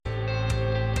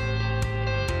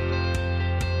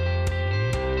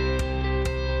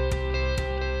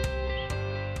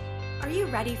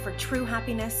ready for true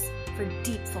happiness, for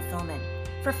deep fulfillment,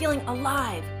 for feeling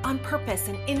alive, on purpose,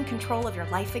 and in control of your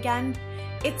life again?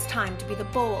 It's time to be the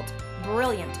bold,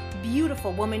 brilliant,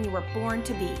 beautiful woman you were born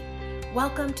to be.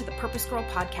 Welcome to the Purpose Girl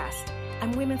Podcast.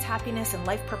 I'm women's happiness and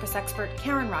life purpose expert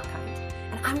Karen Rockkind,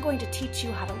 and I'm going to teach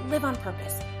you how to live on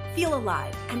purpose, feel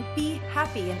alive, and be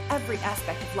happy in every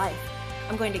aspect of life.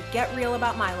 I'm going to get real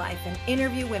about my life and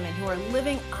interview women who are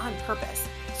living on purpose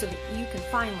so that you can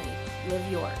finally live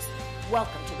yours.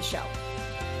 Welcome to the show.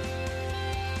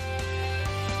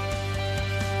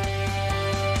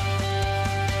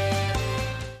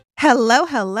 Hello,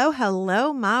 hello,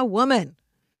 hello, my woman.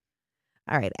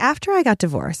 All right, after I got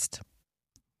divorced,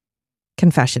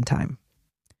 confession time.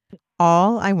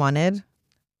 All I wanted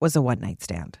was a one-night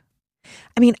stand.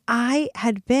 I mean, I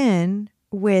had been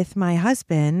with my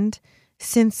husband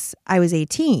since I was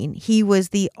 18. He was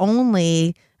the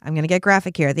only, I'm going to get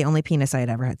graphic here, the only penis I had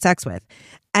ever had sex with.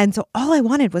 And so all I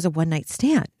wanted was a one-night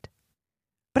stand.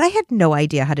 But I had no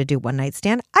idea how to do one-night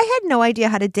stand. I had no idea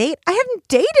how to date. I hadn't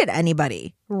dated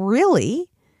anybody, really.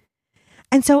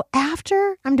 And so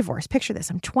after I'm divorced, picture this,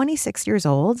 I'm 26 years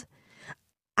old.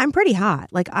 I'm pretty hot.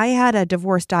 Like, I had a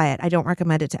divorce diet. I don't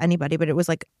recommend it to anybody, but it was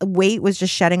like weight was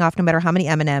just shedding off no matter how many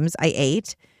M&Ms I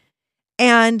ate.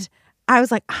 And I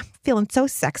was like, I'm feeling so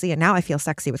sexy. And now I feel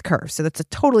sexy with curves. So that's a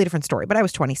totally different story. But I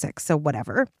was 26, so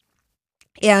whatever.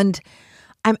 And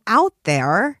I'm out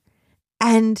there,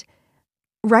 and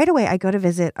right away I go to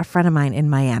visit a friend of mine in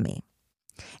Miami.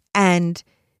 And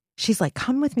she's like,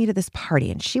 come with me to this party.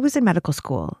 And she was in medical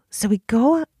school. So we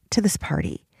go to this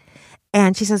party.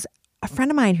 And she says, a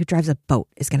friend of mine who drives a boat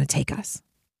is going to take us.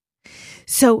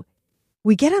 So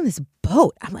we get on this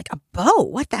boat. I'm like, a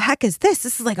boat? What the heck is this?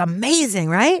 This is like amazing,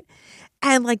 right?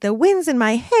 And like the wind's in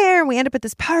my hair, and we end up at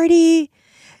this party.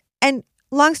 And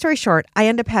long story short, I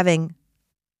end up having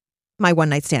my one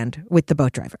night stand with the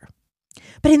boat driver.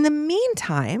 But in the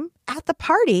meantime, at the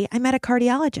party, I met a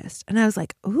cardiologist. And I was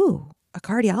like, ooh, a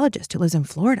cardiologist who lives in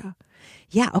Florida.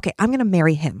 Yeah, okay, I'm going to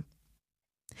marry him.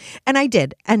 And I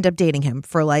did end up dating him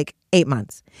for like 8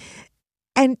 months.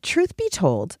 And truth be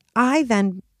told, I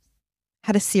then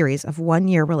had a series of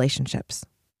 1-year relationships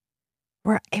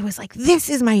where it was like, this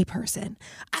is my person.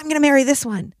 I'm going to marry this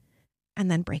one. And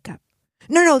then break up.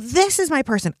 No, this is my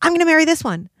person. I'm going to marry this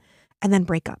one. And then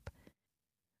break up.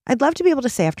 I'd love to be able to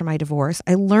say after my divorce,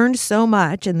 I learned so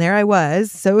much, and there I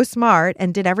was, so smart,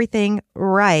 and did everything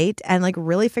right, and like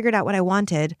really figured out what I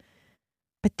wanted.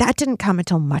 But that didn't come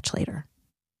until much later,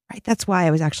 right? That's why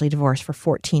I was actually divorced for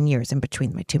 14 years in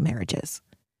between my 2 marriages.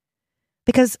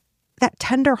 Because that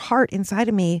tender heart inside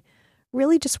of me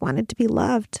really just wanted to be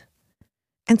loved.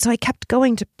 And so I kept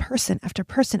going to person after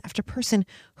person after person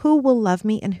who will love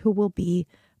me and who will be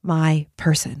my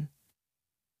person.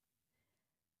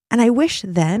 And I wish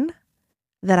then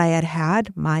that I had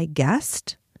had my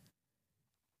guest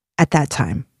at that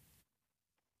time,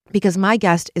 because my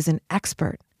guest is an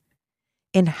expert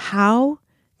in how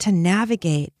to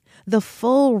navigate the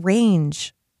full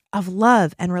range of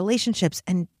love and relationships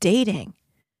and dating,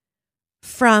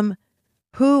 from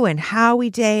who and how we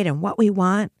date and what we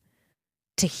want,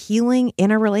 to healing in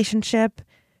a relationship,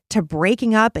 to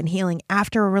breaking up and healing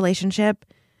after a relationship.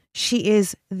 She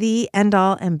is the end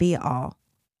all and be all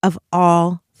of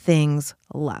all things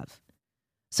love.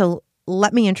 So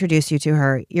let me introduce you to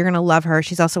her. You're going to love her.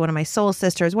 She's also one of my soul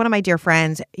sisters, one of my dear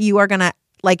friends. You are going to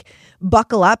like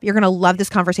buckle up. You're going to love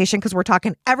this conversation because we're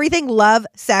talking everything love,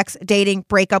 sex, dating,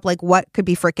 breakup, like what could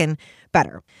be freaking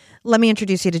better. Let me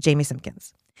introduce you to Jamie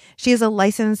Simkins. She is a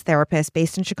licensed therapist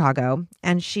based in Chicago,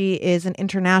 and she is an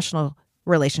international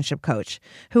relationship coach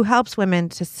who helps women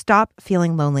to stop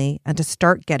feeling lonely and to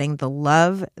start getting the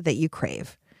love that you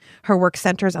crave. Her work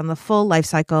centers on the full life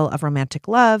cycle of romantic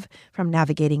love, from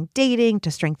navigating dating to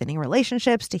strengthening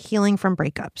relationships to healing from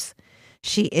breakups.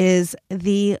 She is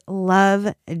the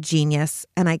love genius,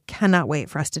 and I cannot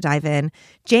wait for us to dive in.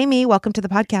 Jamie, welcome to the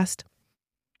podcast.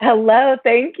 Hello,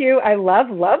 thank you. I love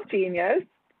Love Genius.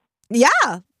 Yeah,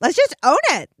 let's just own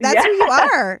it. That's who you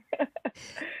are.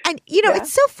 And, you know,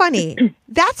 it's so funny.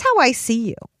 That's how I see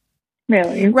you.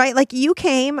 Really? Right? Like, you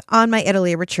came on my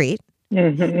Italy retreat.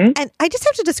 Mm-hmm. And I just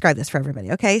have to describe this for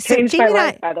everybody, okay? So changed my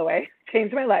life, by the way.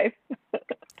 Changed my life.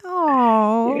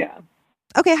 Oh. Yeah.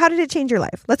 Okay, how did it change your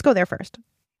life? Let's go there first.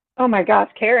 Oh my gosh,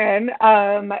 Karen.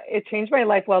 It changed my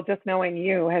life. Well, just knowing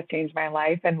you has changed my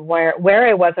life. And where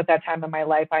I was at that time in my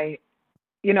life, I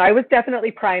was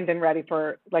definitely primed and ready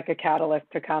for like a catalyst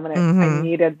to come. And I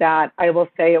needed that. I will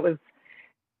say it was,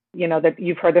 that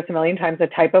you've heard this a million times, the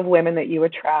type of women that you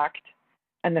attract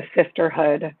and the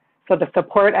sisterhood. So the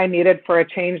support I needed for a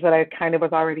change that I kind of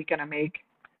was already going to make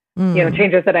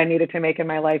changes that I needed to make in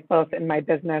my life, both in my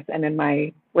business and in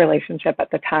my relationship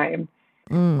at the time.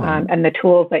 And the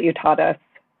tools that you taught us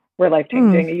were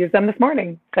life-changing. I used them this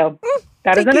morning. So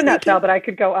that is in a nutshell, but I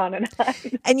could go on and on.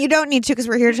 And you don't need to, because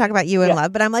we're here to talk about you and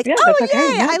love. But I'm like, okay.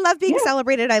 I love being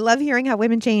celebrated. I love hearing how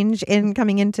women change in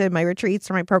coming into my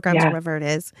retreats or my programs or whatever it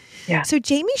is. Yeah. So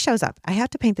Jamie shows up. I have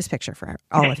to paint this picture for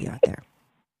all of you out there.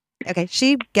 Okay.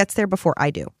 She gets there before I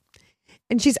do.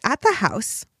 And she's at the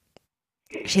house.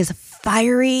 She has a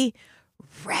fiery,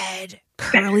 red,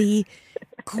 curly,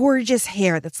 gorgeous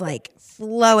hair that's like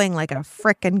flowing like a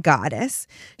frickin' goddess.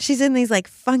 She's in these like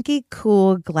funky,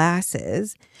 cool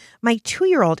glasses. My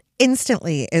 2-year-old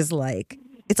instantly is like,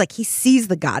 it's like he sees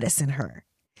the goddess in her.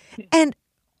 And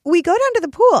we go down to the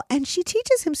pool and she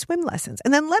teaches him swim lessons.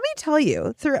 And then let me tell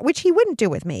you, which he wouldn't do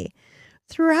with me,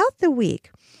 throughout the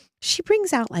week, she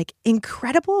brings out like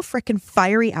incredible freaking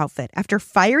fiery outfit after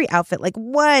fiery outfit. Like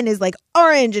one is like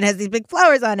orange and has these big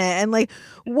flowers on it. And like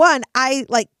one I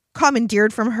like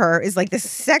commandeered from her is like this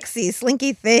sexy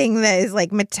slinky thing that is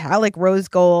like metallic rose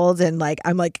gold. And like,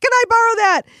 I'm like, can I borrow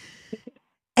that?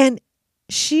 And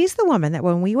she's the woman that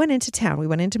when we went into town, we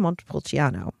went into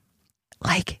Montepulciano,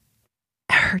 like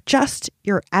just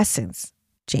your essence,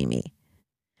 Jamie.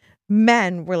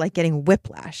 Men were like getting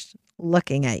whiplash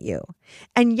looking at you.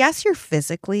 And yes, you're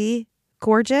physically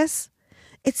gorgeous.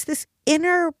 It's this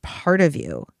inner part of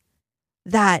you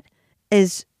that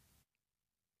is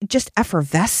just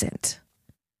effervescent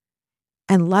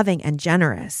and loving and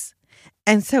generous.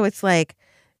 And so it's like,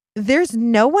 there's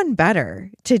no one better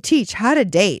to teach how to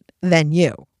date than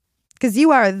you, because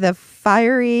you are the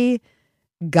fiery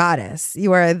goddess.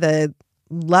 You are the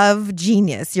love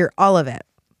genius. You're all of it.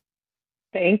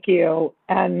 Thank you.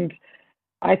 And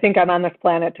I think I'm on this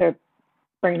planet to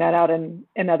bring that out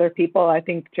in other people. I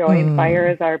think joy and fire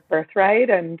is our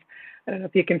birthright. And I don't know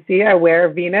if you can see, I wear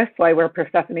Venus. So I wear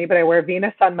Persephone, but I wear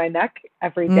Venus on my neck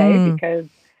every day because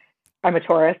I'm a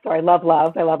Taurus. So I love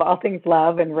love. I love all things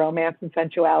love and romance and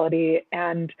sensuality.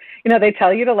 And, they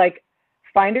tell you to like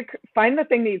find the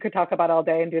thing that you could talk about all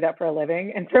day and do that for a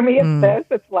living. And for me,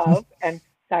 it's love and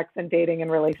sex and dating and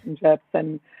relationships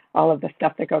and all of the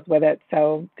stuff that goes with it.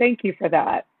 So thank you for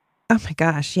that. Oh my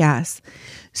gosh. Yes.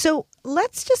 So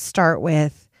let's just start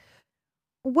with,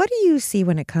 what do you see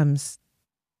when it comes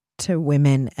to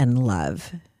women and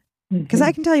love? Because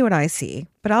I can tell you what I see,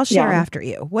 but I'll share after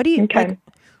you. What do you like?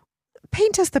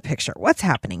 Paint us the picture. What's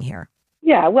happening here?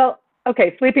 Yeah. Well,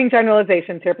 okay. Sweeping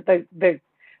generalizations here, but the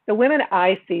women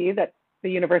I see that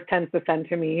the universe tends to send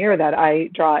to me or that I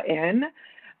draw in,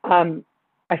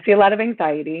 I see a lot of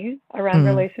anxiety around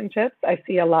relationships. I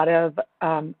see a lot of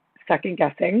second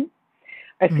guessing.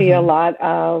 I see a lot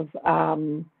of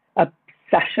obsessional,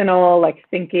 like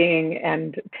thinking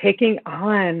and taking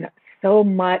on so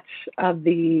much of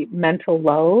the mental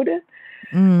load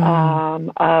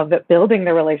of building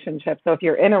the relationship. So if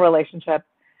you're in a relationship,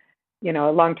 a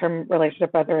long-term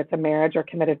relationship, whether it's a marriage or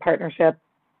committed partnership,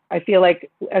 I feel like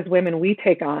as women, we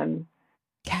take on,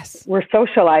 we're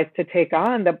socialized to take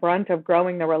on the brunt of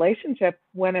growing the relationship,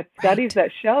 when it's studies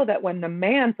that show that when the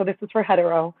man, so this is for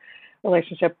hetero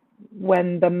relationship,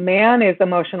 when the man is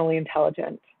emotionally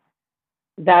intelligent,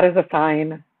 that is a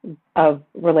sign of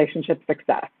relationship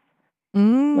success.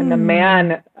 When the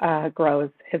man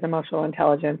grows his emotional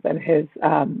intelligence and his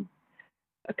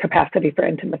capacity for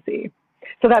intimacy.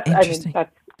 So that's what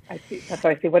I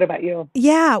see. What about you?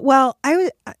 Yeah, well, I was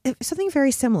something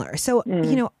very similar. So,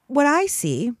 what I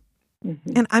see,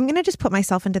 and I'm going to just put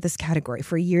myself into this category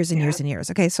for years and years and years.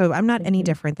 Okay, so I'm not any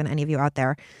different than any of you out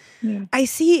there. Yeah. I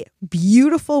see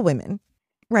beautiful women,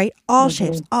 right? All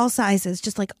shapes, all sizes,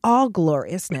 just like all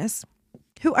gloriousness,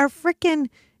 who are freaking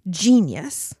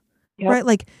genius, right?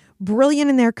 Like brilliant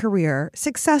in their career,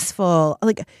 successful,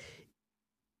 like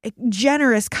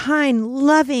generous, kind,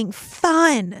 loving,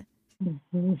 fun.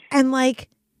 And like,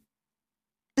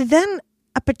 then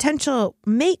a potential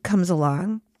mate comes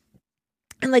along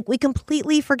and like we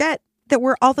completely forget that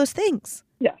we're all those things.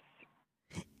 Yes.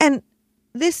 And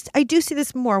I do see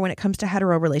this more when it comes to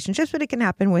hetero relationships, but it can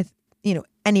happen with,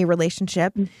 any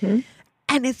relationship. And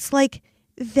it's like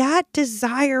that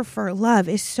desire for love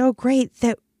is so great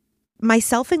that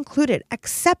myself included,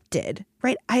 accepted,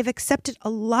 right? I've accepted a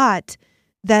lot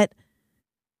that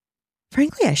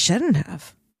frankly I shouldn't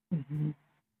have.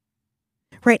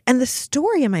 Right. And the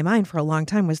story in my mind for a long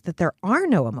time was that there are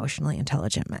no emotionally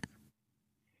intelligent men.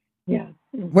 Yeah.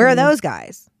 Where are those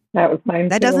guys? That was mine.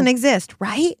 That doesn't exist.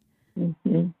 Right.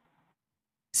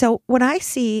 So what I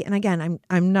see, and again,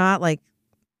 I'm not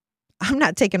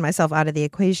taking myself out of the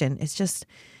equation. It's just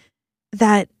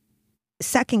that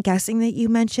second guessing that you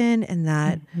mentioned, and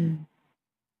that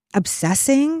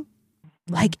obsessing.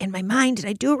 Like in my mind, did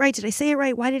I do it right? Did I say it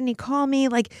right? Why didn't he call me?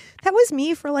 Like that was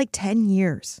me for like 10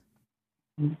 years.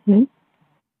 Mm-hmm.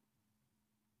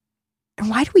 And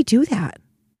why do we do that?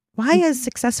 Why, as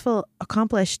successful,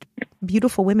 accomplished,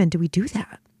 beautiful women, do we do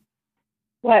that?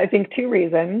 Well, I think two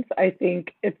reasons. I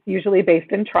think it's usually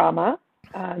based in trauma,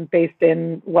 based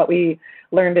in what we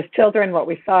learned as children, what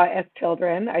we saw as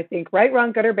children. I think right,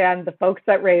 wrong, good or bad, the folks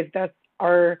that raised us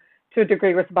are to a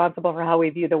degree responsible for how we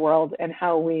view the world and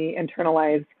how we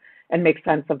internalize and make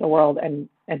sense of the world and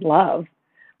love,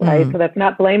 right? So that's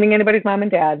not blaming anybody's mom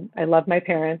and dad. I love my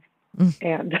parents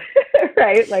and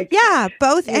right, like yeah,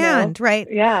 both and right,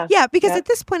 yeah, because at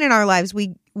this point in our lives,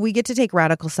 we get to take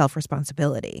radical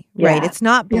self-responsibility, right? It's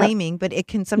not blaming, but it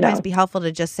can sometimes be helpful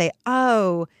to just say,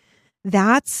 oh,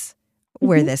 that's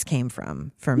where this came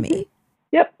from for me.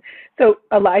 Yep. So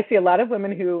I see a lot of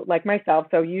women who, like myself,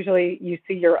 so usually you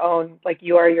see your own, like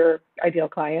you are your ideal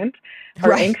client,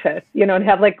 are anxious, and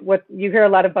have like what you hear a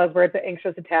lot of buzzwords, the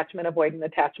anxious attachment, avoidant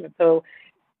attachment. So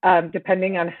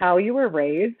depending on how you were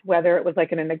raised, whether it was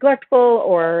like in a neglectful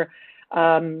or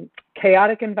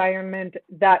chaotic environment,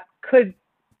 that could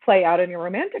play out in your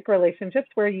romantic relationships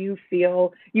where you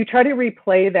feel, you try to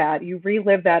replay that, you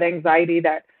relive that anxiety,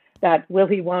 that will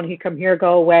he, won't he, come here,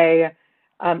 go away,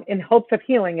 in hopes of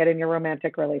healing it in your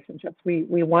romantic relationships.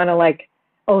 We want to like,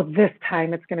 oh, this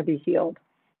time it's going to be healed.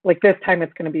 Like this time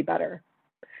it's going to be better.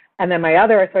 And then my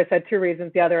other, so I said two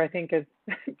reasons. The other I think is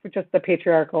just the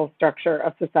patriarchal structure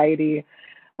of society,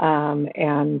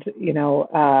 and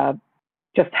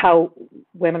just how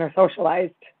women are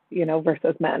socialized,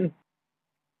 versus men.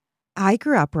 I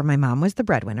grew up where my mom was the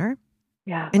breadwinner.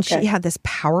 Yeah. And she had this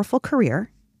powerful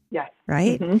career. Yes.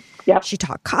 Right? Mm-hmm. Yep. She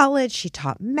taught college, she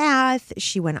taught math,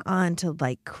 she went on to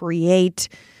like create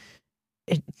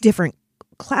different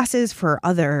classes for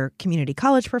other community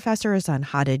college professors on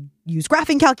how to use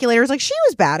graphing calculators. Like she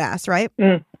was badass, right?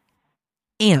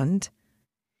 And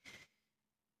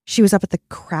she was up at the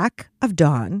crack of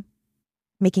dawn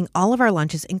making all of our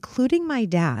lunches, including my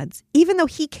dad's, even though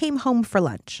he came home for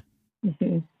lunch.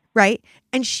 Right?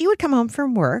 And she would come home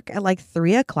from work at like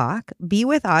 3:00, be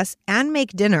with us and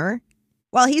make dinner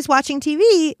while he's watching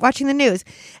TV, watching the news.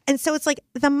 And so it's like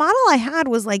the model I had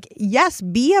was like, yes,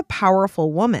 be a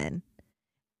powerful woman.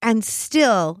 And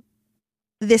still,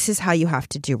 this is how you have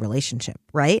to do relationship,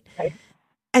 right?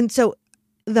 And so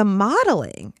the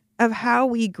modeling of how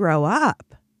we grow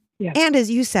up, and as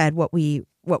you said, what we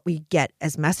get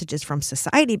as messages from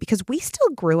society, because we still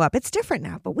grew up, it's different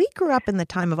now, but we grew up in the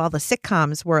time of all the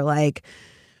sitcoms where like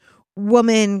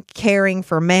woman caring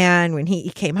for man when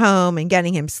he came home and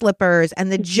getting him slippers.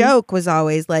 And the joke was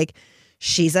always like,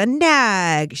 she's a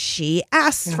nag, she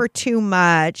asks for too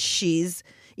much, she's,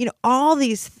 all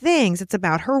these things. It's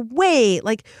about her weight.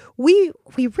 Like we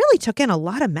really took in a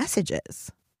lot of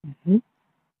messages.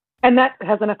 And that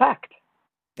has an effect.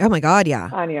 Oh my God, yeah.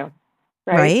 On you.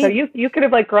 Right? So you could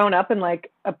have like grown up in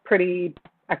like a pretty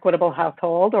equitable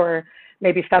household or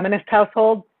maybe feminist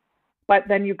household, but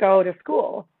then you go to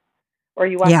school or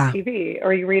you watch TV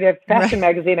or you read a fashion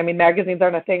magazine. I mean, magazines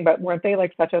aren't a thing, but weren't they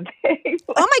like such a thing?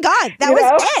 Oh my God, that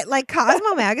was it. Like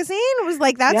Cosmo magazine was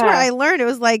like, that's where I learned. It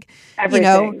was like,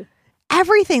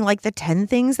 everything, like the 10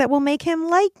 things that will make him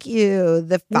like you,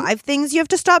 the 5 things you have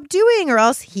to stop doing or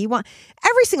else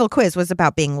every single quiz was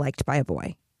about being liked by a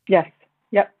boy. Yes.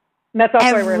 Yep. And that's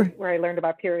also where I learned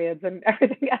about periods and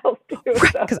everything else too.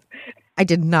 Because I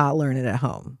did not learn it at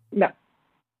home.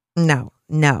 No.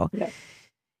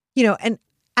 Yeah. And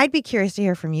I'd be curious to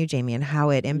hear from you, Jamie, and how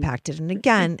it impacted. And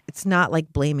again, it's not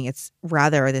like blaming. It's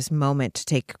rather this moment to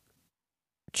take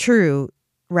true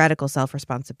radical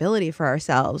self-responsibility for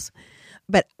ourselves.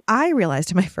 But I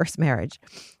realized in my first marriage,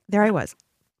 there I was.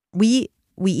 We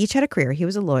each had a career. He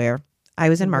was a lawyer. I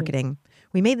was in marketing.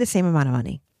 We made the same amount of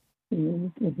money.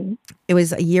 It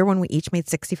was a year when we each made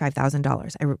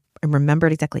 $65,000. I remember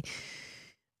it exactly.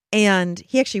 And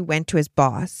he actually went to his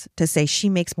boss to say, she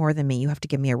makes more than me. You have to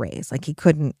give me a raise. Like he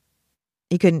couldn't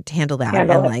handle that.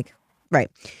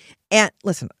 And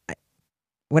listen,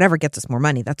 whatever gets us more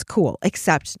money, that's cool,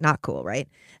 except not cool. Right.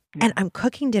 And I'm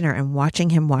cooking dinner and watching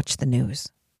him watch the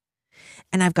news.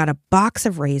 And I've got a box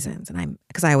of raisins and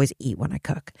because I always eat when I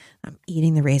cook, I'm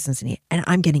eating the raisins and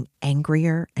I'm getting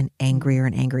angrier and angrier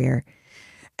and angrier.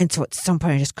 And so at some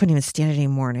point I just couldn't even stand it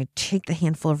anymore. And I take the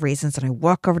handful of raisins and I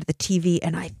walk over to the TV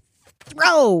and I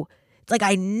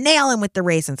I nail him with the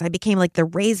raisins. I became like the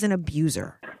raisin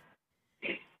abuser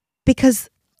because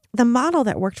the model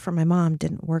that worked for my mom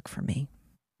didn't work for me.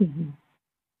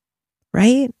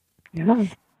 Right? Yeah.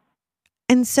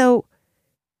 And so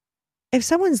if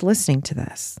someone's listening to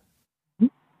this,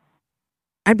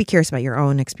 I'd be curious about your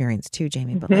own experience too,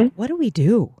 Jamie, but like, what do we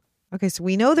do? Okay, so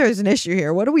we know there's an issue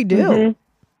here. What do we do?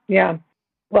 Yeah.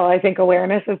 Well, I think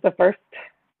awareness is the first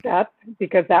step,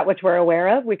 because that which we're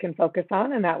aware of, we can focus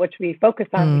on, and that which we focus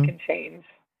on, we can change.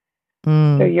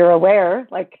 So you're aware,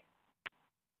 like,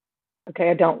 okay,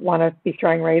 I don't want to be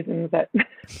throwing raisins at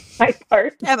my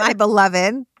partner. Am I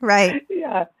beloved? Right.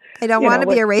 Yeah. I don't want to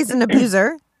be a raisin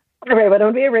abuser. Right. I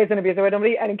don't be a raisin abuser. I don't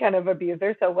be any kind of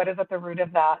abuser. So what is at the root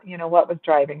of that? What was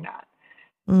driving that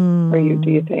for you, do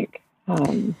you think?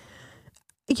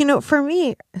 For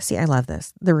me, see, I love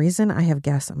this. The reason I have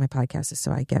guests on my podcast is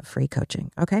so I get free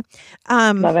coaching. Okay.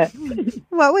 Love it.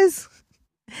 What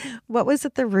was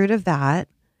at the root of that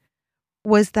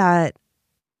was that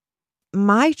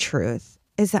my truth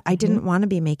is that I didn't want to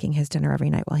be making his dinner every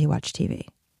night while he watched TV.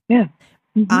 Yeah.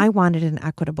 I wanted an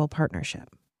equitable partnership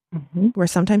where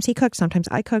sometimes he cooked, sometimes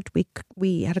I cooked. We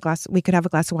could have a glass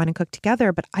of wine and cook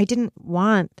together, but I didn't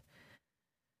want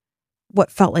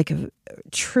what felt like a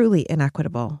truly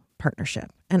inequitable partnership.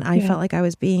 And I felt like I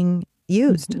was being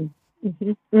used.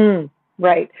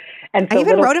 Right. And so I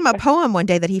even wrote him a poem one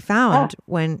day that he found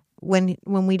when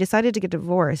we decided to get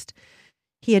divorced.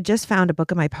 He had just found a book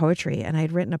of my poetry, and I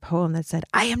had written a poem that said,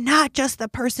 I am not just the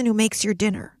person who makes your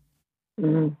dinner.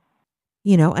 And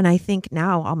I think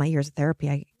now, all my years of therapy,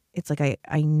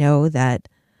 I know that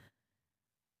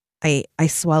I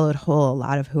swallowed whole a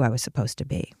lot of who I was supposed to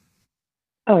be.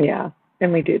 Oh, yeah.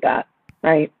 And we do that,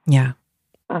 right? Yeah.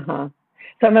 So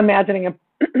I'm imagining,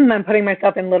 I'm putting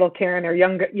myself in little Karen, or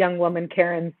young woman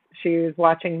Karen's shoes,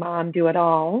 watching mom do it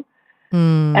all.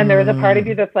 And there is a part of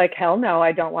you that's like, hell no,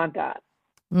 I don't want that.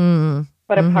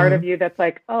 But a part of you that's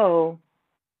like, oh,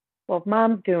 well, if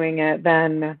mom's doing it,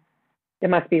 then it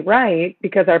must be right,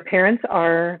 because our parents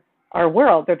are our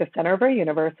world. They're the center of our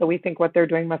universe. So we think what they're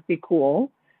doing must be cool,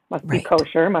 must be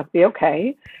kosher, must be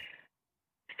okay.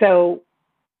 So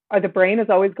the brain is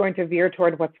always going to veer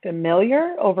toward what's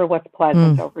familiar over what's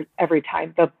pleasant over every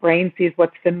time. The brain sees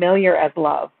what's familiar as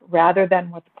love rather than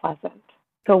what's pleasant.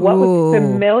 So what was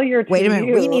familiar to you? Wait a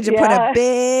minute. We need to put a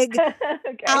big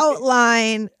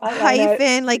outline,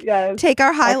 hyphen, take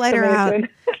our highlighter out,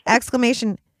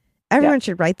 exclamation. Everyone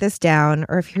should write this down.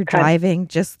 Or if you're driving,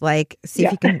 just see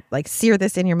if you can sear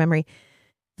this in your memory.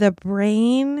 The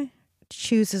brain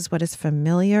chooses what is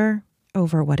familiar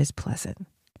over what is pleasant.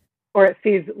 Or it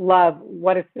sees love.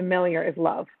 What is familiar is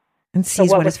love. And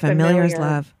sees what is familiar is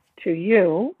love. To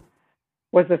you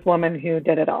was this woman who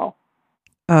did it all.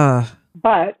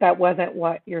 But that wasn't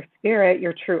what your spirit,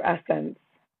 your true essence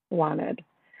wanted.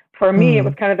 For me, it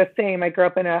was kind of the same. I grew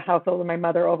up in a household where my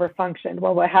mother overfunctioned.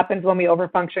 Well, what happens when we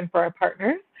overfunction for our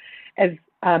partners is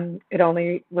it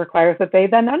only requires that they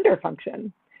then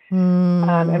underfunction.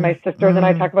 And my sisters and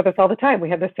I talk about this all the time. We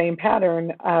have the same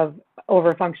pattern of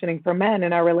overfunctioning for men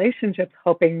in our relationships,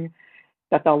 hoping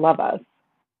that they'll love us,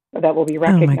 or that we'll be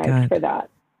recognized for that.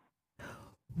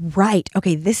 Right.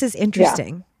 Okay. This is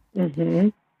interesting.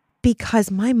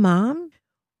 Because my mom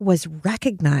was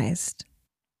recognized.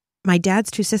 My dad's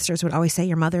two sisters would always say,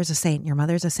 your mother's a saint, your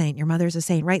mother's a saint, your mother's a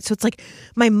saint, right? So it's like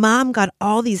my mom got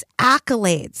all these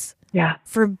accolades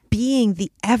for being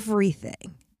the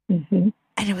everything. And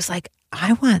it was like,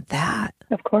 I want that.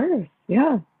 Of course.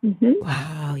 Yeah.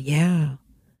 Wow. Yeah.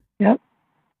 Yep.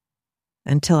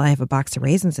 Until I have a box of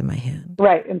raisins in my hand.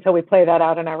 Right. Until we play that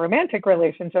out in our romantic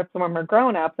relationships when we're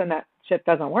grown ups, and that shit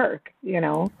doesn't work,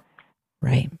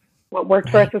 Right. What worked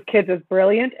for us as kids is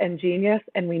brilliant and genius,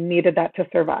 and we needed that to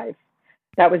survive.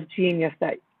 That was genius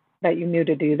that you knew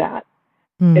to do that.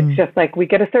 It's just like we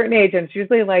get a certain age, and it's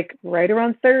usually right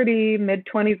around 30,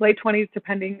 mid-20s, late 20s,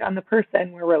 depending on the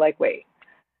person, where we're like, wait,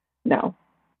 no,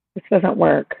 this doesn't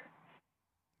work.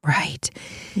 Right.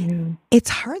 It's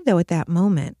hard, though, at that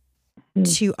moment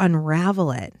to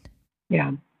unravel it.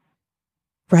 Yeah.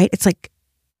 Right? It's like,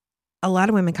 a lot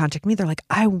of women contact me. They're like,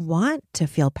 I want to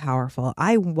feel powerful.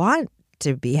 I want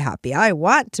to be happy. I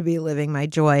want to be living my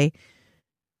joy.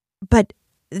 But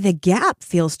the gap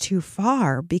feels too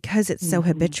far because it's so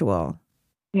habitual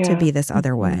to be this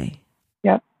other way.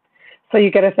 Yep. So you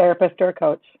get a therapist or a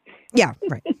coach. Yeah,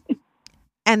 right.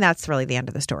 And that's really the end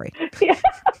of the story.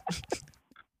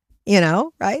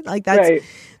 Right?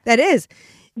 That is.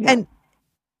 Yeah.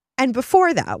 And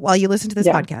before that, while you listen to this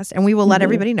podcast, and we will let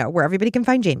everybody know where everybody can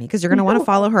find Jamie, because you're going to want to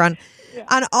follow her on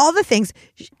all the things.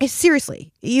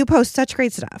 Seriously, you post such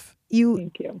great stuff.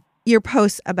 Thank you. Your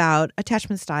posts about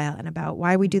attachment style and about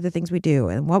why we do the things we do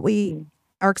and what we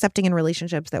are accepting in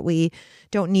relationships that we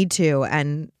don't need to,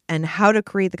 and how to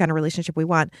create the kind of relationship we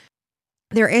want.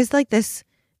 There is this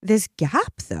this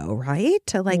gap though, right?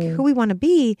 To like who we want to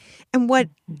be and what,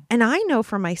 and I know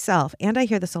for myself, and I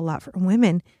hear this a lot from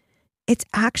women, it's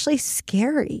actually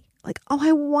scary. Like, oh,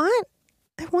 I want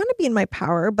to be in my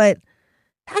power, but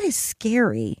that is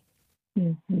scary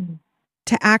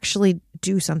to actually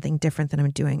do something different than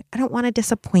I'm doing. I don't want to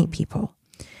disappoint people,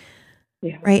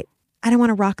 right? I don't want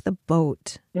to rock the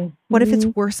boat. What if it's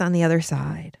worse on the other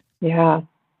side? Yeah,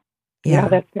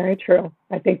 that's very true.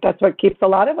 I think that's what keeps a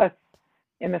lot of us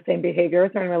in the same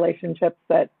behaviors or in relationships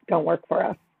that don't work for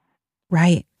us.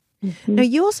 Right. Now,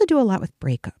 you also do a lot with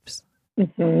breakups.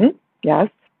 Yes.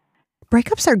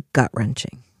 Breakups are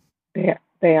gut-wrenching.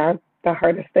 They are the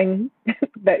hardest thing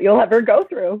that you'll ever go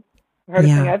through. The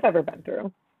hardest thing I've ever been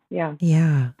through. Yeah.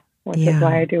 Yeah. Which is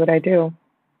why I do what I do.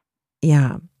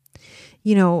 Yeah.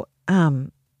 You know,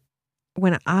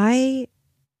 when I,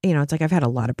 it's like I've had a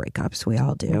lot of breakups. We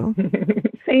all do.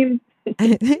 Same.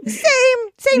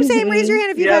 Same. Raise your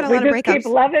hand if you've had a lot of breakups. Keep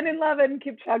loving and loving,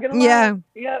 keep chugging along. Yeah.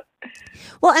 Yep.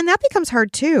 Well, and that becomes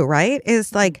hard too, right?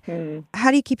 Is like,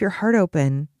 how do you keep your heart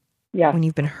open when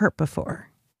you've been hurt before?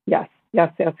 Yes.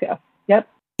 Yep.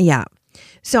 Yeah.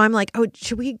 So I'm like, oh,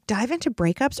 should we dive into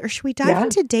breakups or should we dive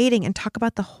into dating and talk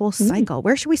about the whole cycle?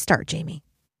 Where should we start, Jamie?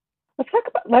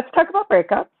 Let's talk about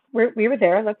breakups. We were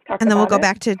there. Let's talk about it. And then we'll go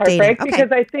back to dating. Okay.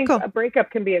 Because I think a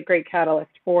breakup can be a great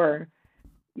catalyst for,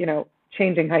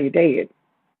 changing how you date,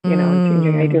 and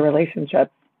changing how you do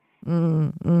relationships.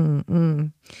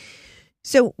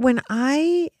 So when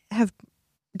I have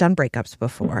done breakups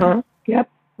before,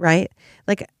 right?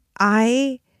 Like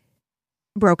I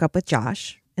broke up with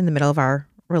Josh in the middle of our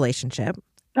relationship.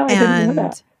 Oh, I didn't know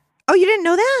that. Oh, you didn't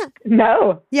know that?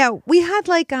 No. Yeah, we had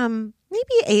like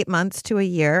maybe 8 months to a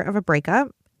year of a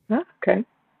breakup. Oh, okay.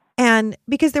 And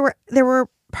because there were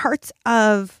parts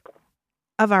of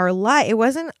our life, it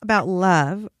wasn't about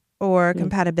love or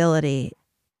compatibility.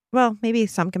 Well, maybe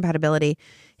some compatibility.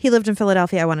 He lived in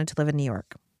Philadelphia. I wanted to live in New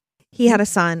York. He had a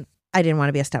son. I didn't want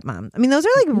to be a stepmom. I mean, those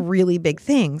are like really big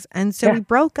things. And so we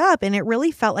broke up and it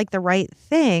really felt like the right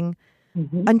thing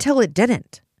until it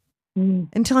didn't.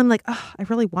 Until I'm like, oh, I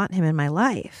really want him in my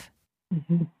life.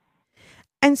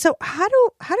 And so how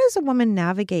does a woman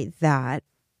navigate that?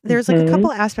 There's like a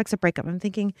couple aspects of breakup. I'm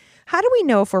thinking, how do we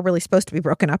know if we're really supposed to be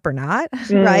broken up or not?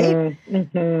 Right?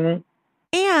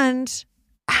 And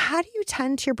how do you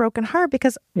tend to your broken heart?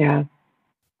 Because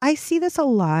I see this a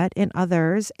lot in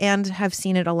others and have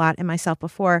seen it a lot in myself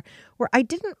before where I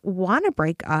didn't want to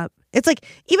break up. It's like,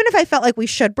 even if I felt like we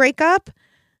should break up,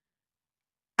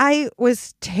 I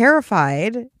was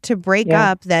terrified to break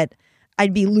up that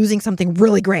I'd be losing something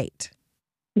really great.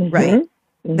 Right?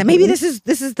 That maybe this is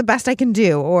the best I can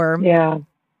do, or right.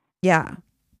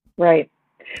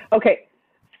 Okay,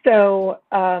 so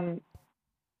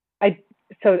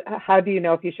so how do you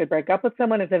know if you should break up with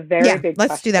someone? Is a very big let's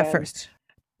question. do that first.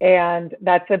 And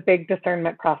that's a big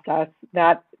discernment process.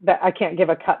 That I can't give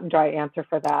a cut and dry answer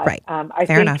for that. Right. I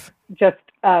Fair think enough. Just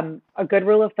a good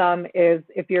rule of thumb is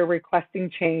if you're requesting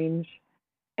change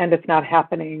and it's not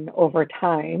happening over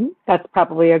time, that's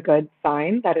probably a good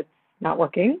sign that it's not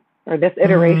working, or this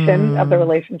iteration of the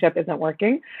relationship isn't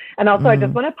working. And also, I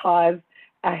just want to pause.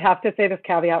 I have to say this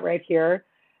caveat right here.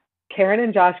 Karen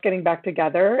and Josh getting back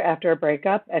together after a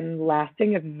breakup and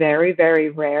lasting is very,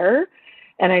 very rare.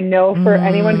 And I know for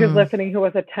anyone who's listening who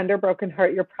has a tender broken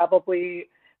heart, you're probably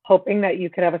hoping that you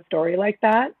could have a story like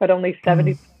that. But only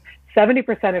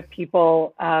 70% of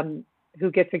people who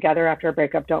get together after a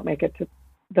breakup don't make it to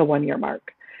the 1 year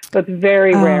mark. So it's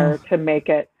very rare to make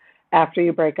it after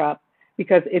you break up.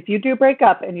 Because if you do break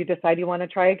up and you decide you want to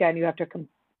try again, you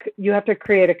have to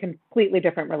create a completely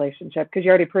different relationship because you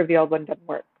already proved the old one didn't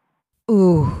work.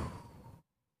 Ooh.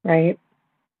 Right?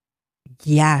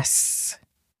 Yes.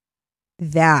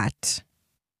 That.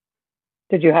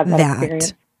 Did you have that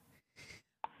experience?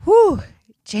 Whew.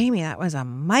 Jamie, that was a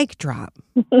mic drop.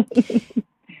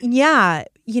 Yeah.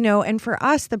 And for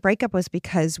us, the breakup was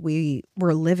because we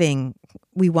were living,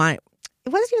 it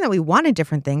wasn't even that we wanted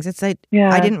different things. It's like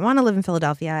I didn't want to live in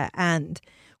Philadelphia. And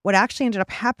what actually ended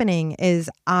up happening is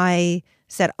I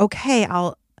said, okay,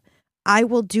 I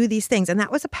will do these things. And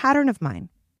that was a pattern of mine,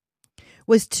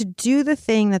 was to do the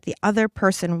thing that the other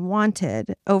person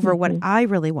wanted over what I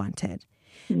really wanted.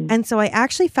 And so I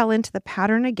actually fell into the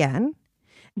pattern again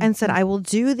and said, I will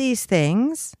do these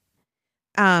things,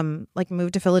 like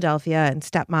move to Philadelphia and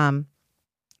stepmom.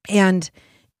 And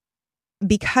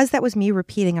because that was me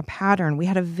repeating a pattern, we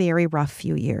had a very rough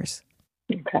few years.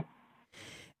 Okay.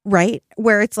 Right?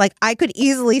 Where it's like, I could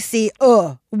easily see,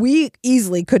 we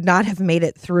easily could not have made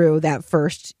it through that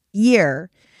first year.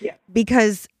 Yeah.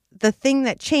 Because the thing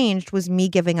that changed was me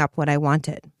giving up what I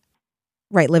wanted.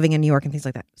 right, living in New York and things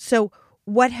like that. So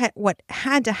what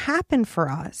had to happen for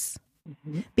us,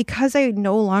 because I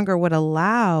no longer would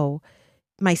allow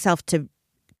myself to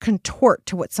contort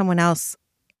to what someone else,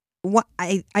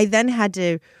 I then had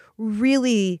to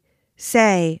really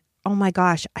say, oh my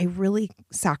gosh, I really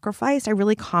sacrificed, I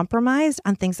really compromised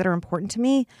on things that are important to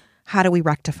me. How do we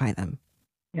rectify them?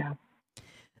 Yeah.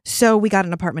 So we got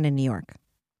an apartment in New York.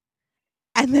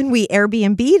 And then we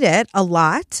Airbnb'd it a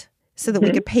lot so that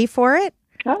we could pay for it.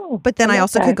 Oh, but then I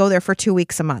also could go there for 2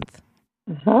 weeks a month.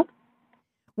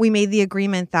 We made the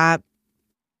agreement that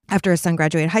after his son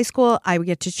graduated high school, I would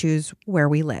get to choose where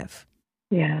we live.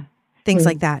 Yeah. Things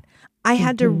like that. I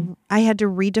had to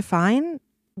redefine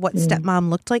what stepmom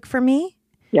looked like for me.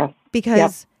 Yes.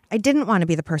 Because I didn't want to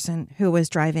be the person who was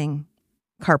driving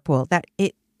carpool. That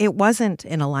it wasn't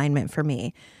in alignment for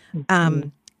me.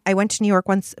 I went to New York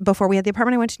once before we had the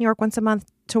apartment. I went to New York once a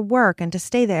month to work and to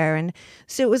stay there. And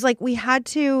so it was like I had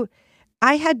to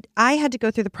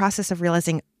go through the process of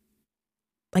realizing,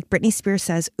 like Britney Spears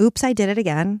says, oops, I did it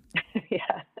again.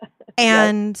 Yeah.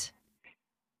 And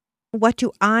what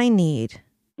do I need?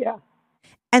 Yeah.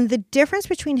 And the difference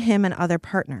between him and other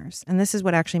partners, and this is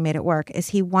what actually made it work, is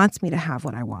he wants me to have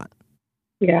what I want.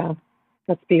 Yeah.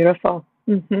 That's beautiful.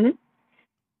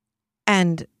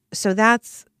 And so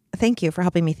thank you for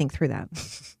helping me think through that.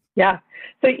 Yeah.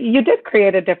 So you did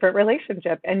create a different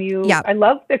relationship, and I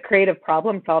love the creative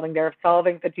problem solving there, of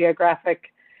solving the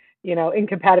geographic,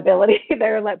 incompatibility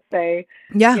there, let's say.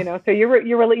 Yeah. So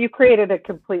you created a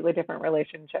completely different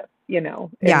relationship,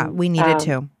 Yeah, we needed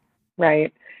to.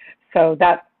 Right. So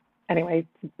that, anyway,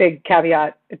 big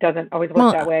caveat, it doesn't always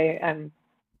work that way. And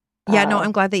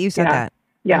I'm glad that you said that.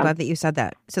 Yeah. I'm glad that you said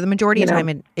that. So the majority of the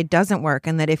time it doesn't work,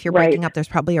 and that if you're breaking up, there's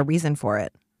probably a reason for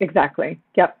it. Exactly.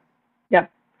 Yep.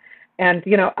 And,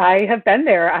 I have been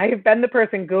there. I have been the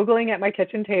person Googling at my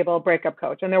kitchen table, breakup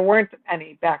coach. And there weren't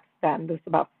any back then. This is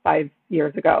about 5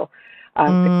 years ago,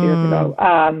 6 years ago.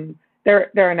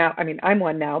 There are now, I'm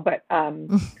one now, but,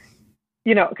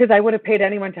 because I would have paid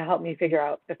anyone to help me figure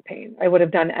out this pain. I would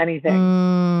have done anything,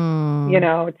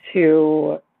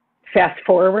 to fast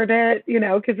forward it,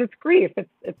 because it's grief.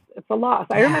 It's a loss.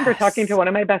 I remember talking to one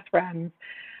of my best friends.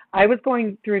 I was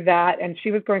going through that, and she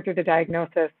was going through the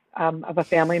diagnosis of a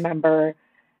family member,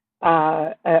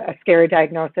 a scary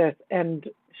diagnosis. And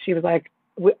she was like,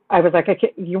 I was like,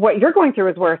 what you're going through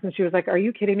is worse. And she was like, are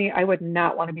you kidding me? I would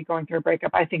not want to be going through a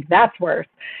breakup. I think that's worse.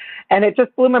 And it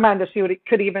just blew my mind that she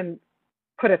could even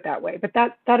put it that way. But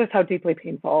that is how deeply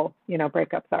painful,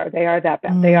 breakups are. They are that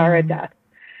bad. They are a death.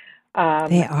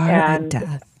 They are a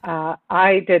death.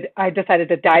 I decided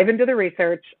to dive into the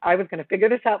research. I was going to figure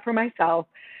this out for myself.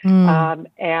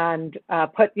 And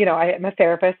I am a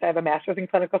therapist. I have a master's in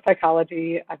clinical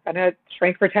psychology. I've been a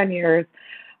shrink for 10 years,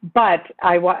 but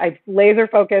I laser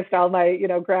focused all my,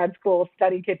 grad school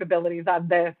study capabilities on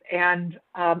this. And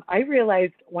I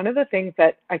realized one of the things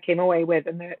that I came away with,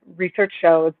 and the research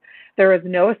shows, there is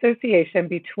no association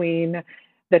between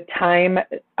the time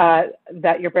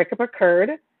that your breakup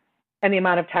occurred and the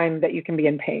amount of time that you can be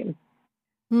in pain.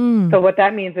 So what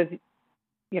that means is,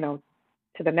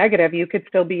 to the negative, you could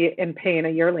still be in pain a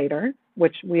year later,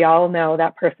 which we all know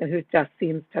that person who just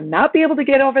seems to not be able to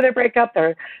get over their breakup,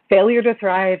 their failure to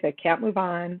thrive, they can't move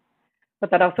on.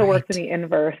 But that also works in the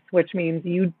inverse, which means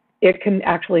it can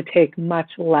actually take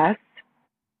much less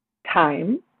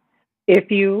time if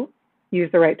you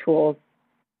use the right tools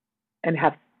and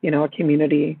have, a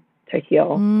community to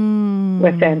heal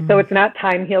within. So it's not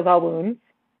time heals all wounds.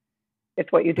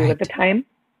 It's what you do with the time.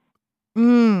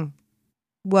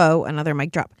 Whoa, another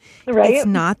mic drop. Right? It's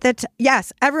not that,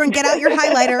 yes, everyone get out your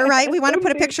highlighter, right? We want to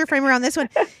put a picture frame around this one.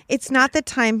 It's not that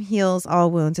time heals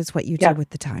all wounds. It's what you do with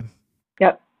the time.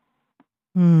 Yep.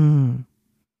 And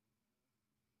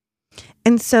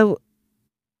so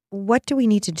what do we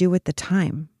need to do with the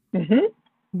time?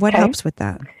 What helps with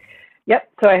that? Yep.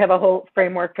 So I have a whole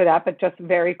framework for that, but just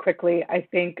very quickly, I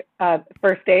think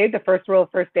first aid, the first rule of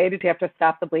first aid is you have to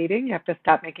stop the bleeding. You have to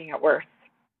stop making it worse.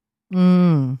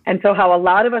 And so how a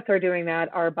lot of us are doing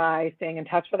that are by staying in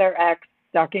touch with our ex,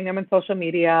 stalking them on social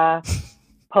media,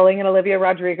 pulling an Olivia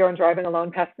Rodrigo and driving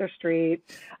alone past their street,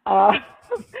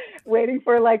 waiting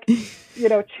for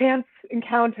chance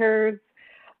encounters.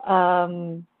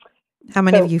 How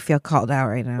many of you feel called out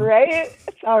right now? Right?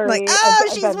 Sorry.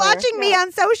 She's watching me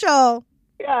on social.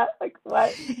 Yeah, like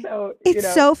what? So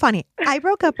it's so funny. I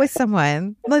broke up with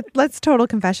someone. Let's total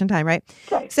confession time, right?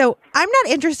 Okay. So I'm not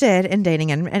interested in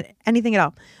dating and anything at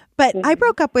all. But I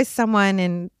broke up with someone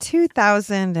in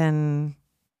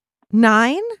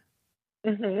 2009.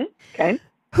 Okay.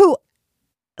 Who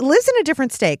lives in a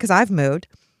different state because I've moved,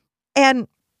 and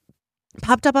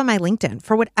popped up on my LinkedIn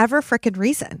for whatever frickin'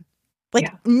 reason. Like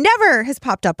never has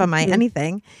popped up on my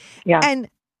anything. Yeah. And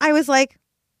I was like,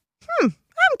 I'm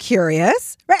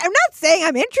curious, right? I'm not saying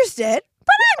I'm interested,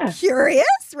 but I'm curious,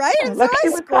 right? And so I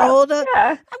scrolled,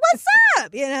 what's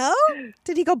up,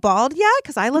 Did he go bald yet?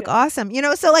 Because I look awesome,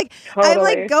 so like, Totally. I'm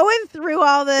like going through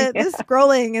all the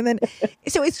scrolling and then,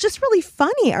 so it's just really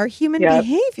funny, our human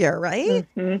behavior, right?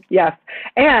 Mm-hmm. Yes.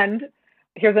 And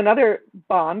here's another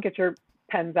bomb. Get your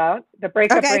pens out. The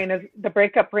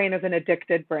breakup brain is an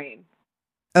addicted brain.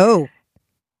 Oh.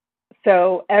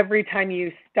 So every time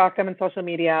you stalk them on social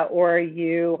media or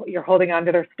you're holding on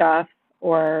to their stuff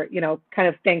or, kind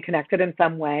of staying connected in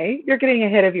some way, you're getting a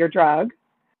hit of your drug,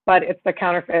 but it's the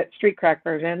counterfeit street crack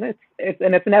version.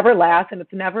 It's never lasts and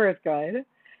it's never as good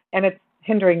and it's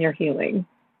hindering your healing.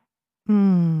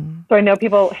 So I know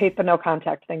people hate the no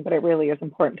contact thing, but it really is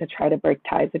important to try to break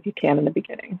ties if you can in the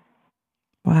beginning.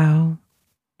 Wow.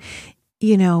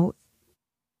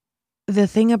 The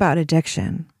thing about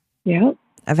addiction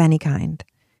of any kind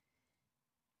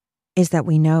is that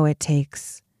we know it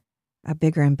takes a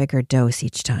bigger and bigger dose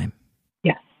each time.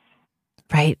 Yes.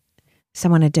 Right?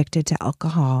 Someone addicted to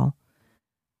alcohol,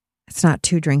 it's not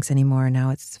 2 drinks anymore. Now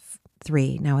it's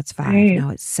 3. Now it's 5. Right. Now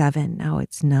it's 7. Now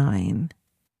it's 9.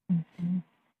 Mm-hmm.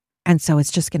 And so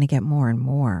it's just going to get more and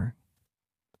more.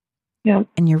 Yeah.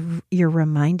 And you're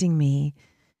reminding me.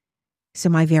 So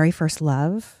my very first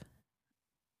love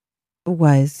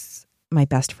was my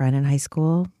best friend in high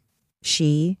school.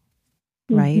 She,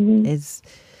 right,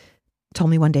 told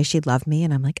me one day she'd love me,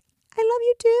 and I'm like, I love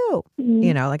you too.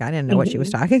 Like I didn't know what she was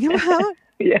talking about.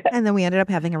 And then we ended up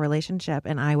having a relationship,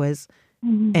 and I was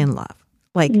in love.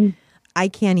 Like I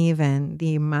can't even,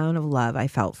 the amount of love I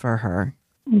felt for her.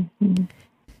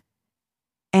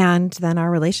 And then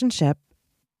our relationship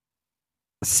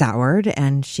soured,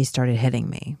 and she started hitting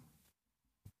me.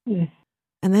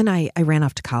 And then I ran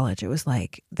off to college. It was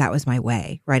like, that was my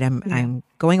way, right? I'm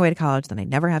going away to college, then I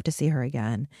never have to see her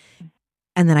again.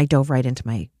 And then I dove right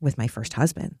into with my first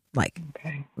husband. Like,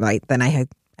 right. Then I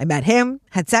met him,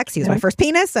 had sex. He was my first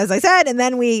penis, as I said. And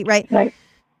then right.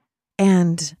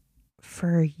 And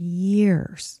for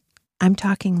years, I'm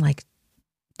talking like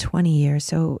 20 years.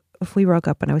 So if we broke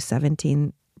up when I was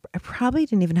 17, I probably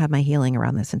didn't even have my healing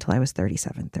around this until I was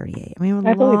 37, 38. I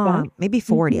mean, maybe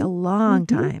 40, a long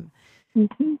time.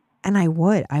 And I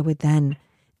would then,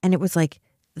 and it was like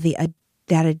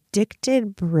that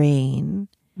addicted brain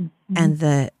and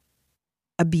the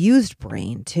abused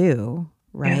brain too,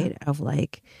 right? Of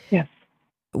like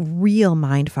real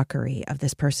mind fuckery of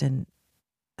this person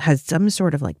has some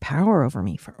sort of like power over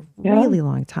me for a really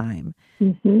long time.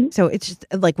 So it's just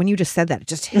like when you just said that, it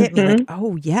just hit me like,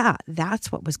 oh yeah,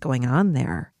 that's what was going on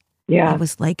there. Yeah. It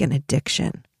was like an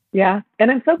addiction. Yeah.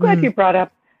 And I'm so glad you brought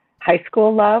up high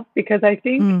school love, because I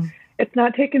think it's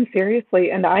not taken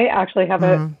seriously. And I actually have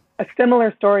a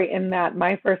similar story in that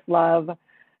my first love,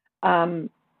 and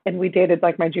we dated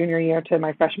like my junior year to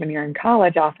my freshman year in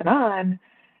college off and on.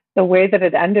 The way that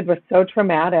it ended was so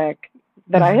traumatic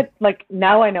that I had, like,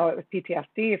 now I know it was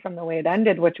PTSD from the way it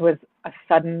ended, which was a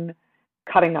sudden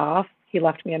cutting off. He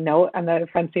left me a note on the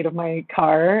front seat of my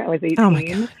car. I was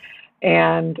 18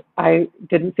 and I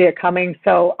didn't see it coming.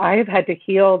 So I've had to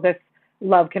heal this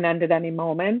love can end at any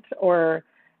moment, or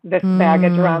this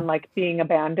baggage around like being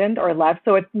abandoned or left.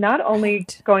 So it's not only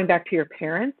going back to your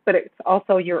parents, but it's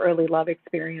also your early love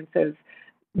experiences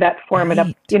that form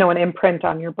an imprint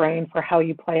on your brain for how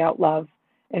you play out love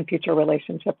in future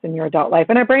relationships in your adult life.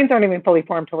 And our brains aren't even fully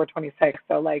formed till we're 26.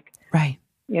 So like,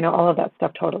 all of that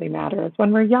stuff totally matters.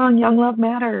 When we're young love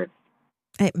matters.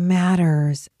 It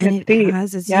matters. And it deep.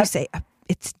 Has, as you say,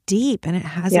 it's deep, and it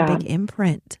has a big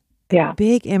imprint.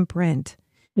 Big imprint.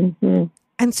 And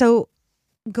so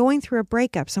going through a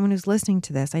breakup, someone who's listening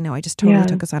to this, I know I just totally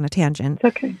took us on a tangent.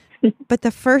 It's okay. But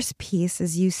the first piece,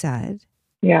 as you said,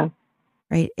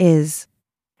 right, is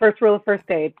first rule of first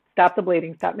aid: stop the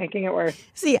bleeding, stop making it worse.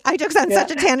 See, I took us on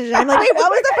such a tangent. I'm like, wait,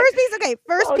 what was the first piece? Okay,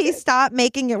 first piece: stop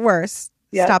making it worse.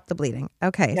 Stop the bleeding.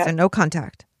 Okay, so no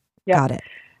contact. Got it.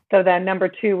 So then number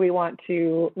 2, we want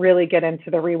to really get into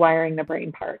the rewiring the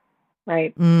brain part,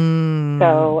 right?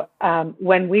 So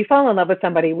when we fall in love with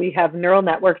somebody, we have neural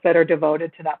networks that are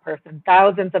devoted to that person,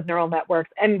 thousands of neural networks,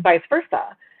 and vice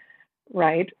versa,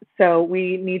 right? So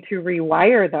we need to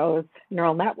rewire those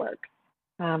neural networks.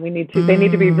 They need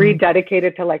to be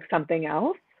rededicated to like something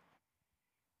else,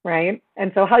 right?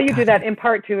 And so how you do that in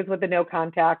part 2 is with the no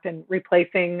contact and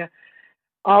replacing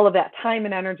all of that time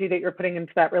and energy that you're putting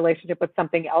into that relationship with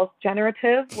something else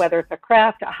generative, whether it's a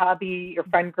craft, a hobby, your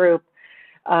friend group,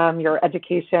 your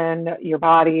education, your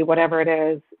body, whatever it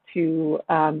is, to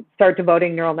start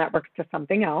devoting neural networks to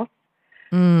something else.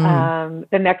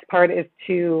 The next part is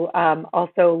to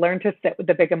also learn to sit with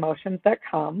the big emotions that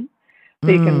come, so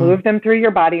you can move them through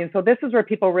your body. And so this is where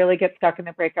people really get stuck in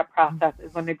the breakup process,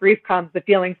 is when the grief comes, the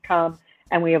feelings come,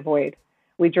 and we avoid.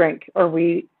 We drink, or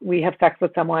we have sex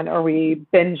with someone, or we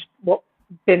binge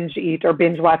eat, or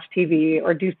binge watch TV,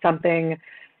 or do something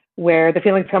where the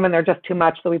feelings come and they're just too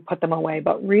much, so we put them away.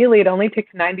 But really, it only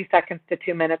takes 90 seconds to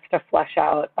 2 minutes to flesh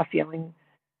out a feeling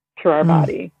through our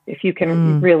body, if you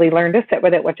can really learn to sit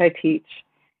with it, which I teach.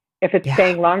 If it's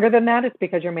staying longer than that, it's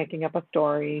because you're making up a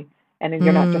story and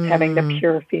you're not just having the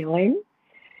pure feeling.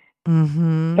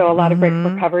 So a lot of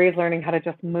breakup recovery is learning how to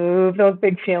just move those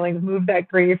big feelings, move that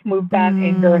grief, move that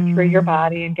anger through your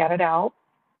body and get it out.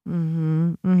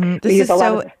 This is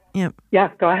so, yeah,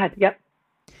 go ahead. Yep.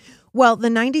 Well, the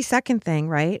 90-second thing,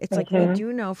 right? It's like we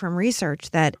do know from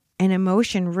research that an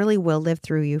emotion really will live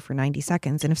through you for 90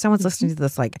 seconds. And if someone's listening to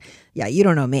this, like, yeah, you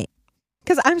don't know me.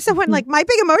 Because I'm someone like, my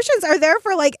big emotions are there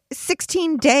for like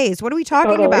 16 days. What are we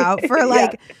talking about for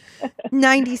like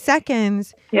 90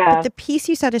 seconds? Yeah. But the piece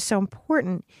you said is so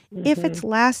important. If it's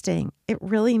lasting, it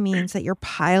really means that you're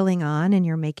piling on and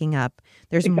you're making up.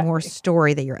 There's more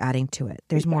story that you're adding to it.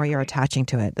 There's more you're attaching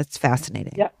to it. That's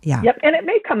fascinating. Yep. Yeah. Yep. And it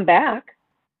may come back.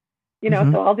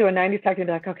 So I'll do a 90-second and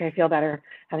be like, okay, I feel better.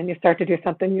 And then you start to do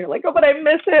something, you're like, oh, but I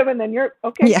miss him. And then you're,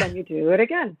 okay, then you do it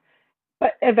again.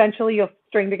 But eventually you'll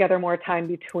string together more time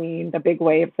between the big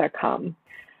waves that come.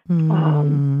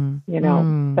 So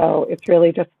it's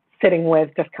really just sitting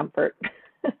with discomfort.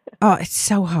 Oh, it's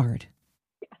so hard.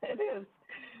 It is.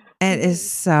 It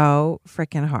is so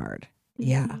freaking hard.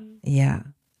 Yeah. Yeah.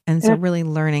 And so really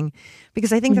learning,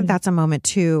 because I think that that's a moment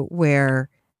too, where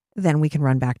then we can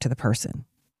run back to the person.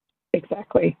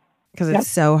 Exactly. Because it's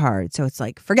so hard. So it's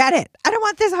like, forget it. I don't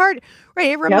want this hard. Right.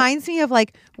 It reminds me of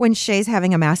like when Shay's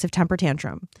having a massive temper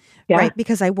tantrum. Right.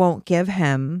 Because I won't give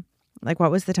him, like,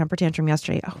 what was the temper tantrum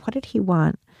yesterday? Oh, what did he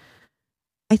want?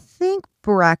 I think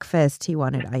breakfast. He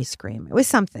wanted ice cream. It was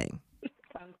something.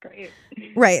 Sounds great.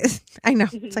 Right. I know.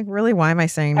 It's like, really, why am I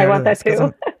saying no I to want this? that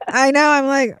too. I know. I'm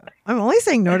like, I'm only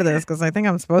saying no to this because I think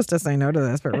I'm supposed to say no to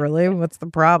this. But really, what's the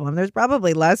problem? There's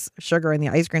probably less sugar in the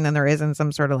ice cream than there is in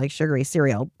some sort of like sugary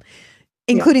cereal,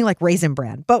 including like Raisin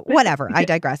Bran. But whatever. I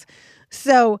digress.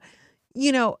 So,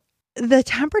 the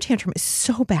temper tantrum is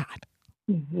so bad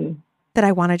that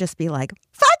I want to just be like,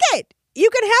 fuck it. You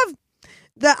can have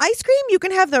the ice cream. You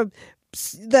can have the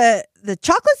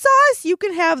chocolate sauce. You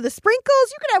can have the sprinkles.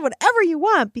 You can have whatever you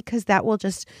want, because that will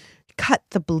just cut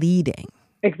the bleeding.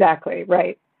 Exactly.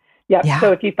 Right. Yep. Yeah.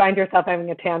 So if you find yourself having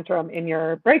a tantrum in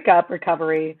your breakup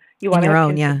recovery, you want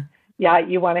to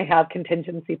you want to have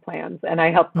contingency plans. And I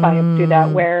help clients do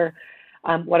that, where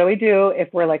what do we do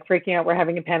if we're like freaking out, we're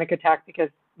having a panic attack because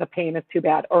the pain is too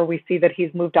bad, or we see that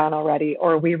he's moved on already,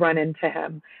 or we run into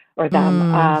him or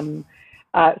them.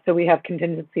 So we have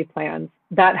contingency plans.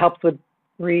 That helps with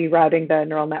rerouting the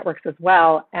neural networks as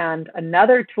well. And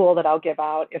another tool that I'll give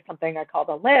out is something I call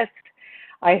the list.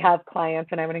 I have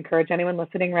clients, and I would encourage anyone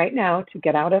listening right now to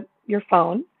get out of your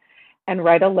phone and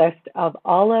write a list of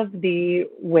all of the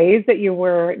ways that you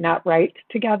were not right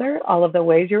together, all of the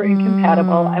ways you're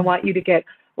incompatible. I want you to get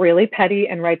really petty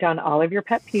and write down all of your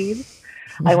pet peeves.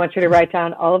 I want you to write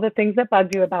down all of the things that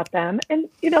bugged you about them. And,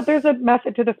 there's a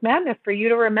message to this madness for you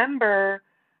to remember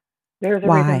there's a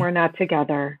reason we're not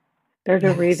together. There's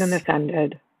a reason this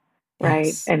ended, right?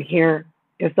 Yes. And here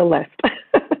is the list.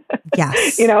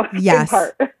 Yes. In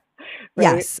part. Right?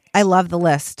 Yes. I love the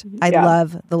list. I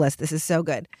love the list. This is so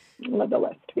good. I love the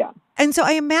list. Yeah. And so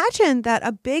I imagine that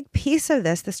a big piece of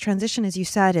this transition, as you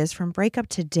said, is from breakup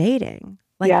to dating.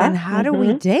 Like, then how do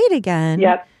we date again?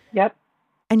 Yep.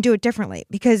 And do it differently?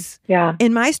 Because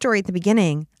in my story at the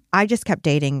beginning, I just kept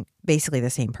dating basically the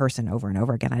same person over and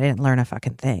over again. I didn't learn a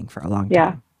fucking thing for a long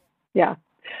time. Yeah.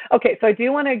 Okay, so I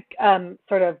do want to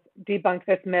sort of debunk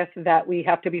this myth that we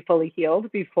have to be fully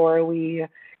healed before we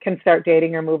can start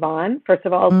dating or move on. First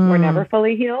of all, we're never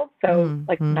fully healed, so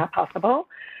not possible.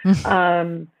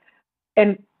 And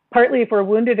partly if we're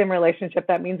wounded in relationship,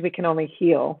 that means we can only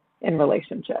heal in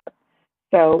relationship.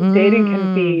 So dating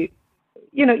can be,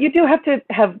 you do have to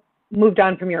have moved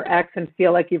on from your ex and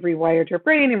feel like you've rewired your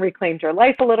brain and reclaimed your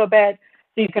life a little bit,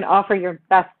 so you can offer your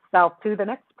best self to the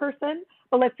next person.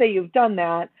 But let's say you've done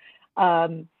that.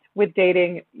 With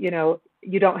dating, you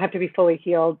don't have to be fully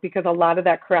healed, because a lot of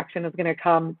that correction is going to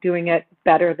come doing it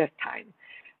better this time.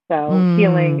 So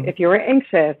healing, if you were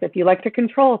anxious, if you like to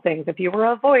control things, if you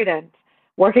were avoidant,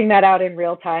 working that out in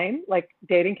real time, like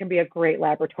dating can be a great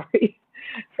laboratory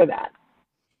for that.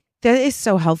 That is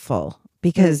so helpful,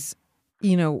 because,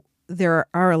 there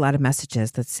are a lot of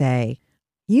messages that say,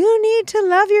 you need to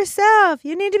love yourself.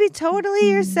 You need to be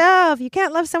totally yourself. You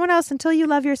can't love someone else until you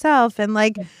love yourself. And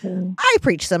like, I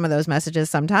preach some of those messages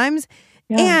sometimes.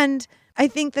 Yeah. And I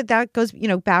think that goes,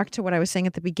 back to what I was saying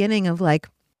at the beginning of like,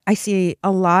 I see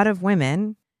a lot of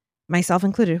women, myself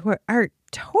included, who are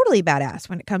totally badass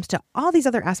when it comes to all these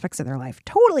other aspects of their life,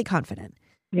 totally confident.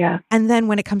 Yeah. And then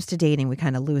when it comes to dating, we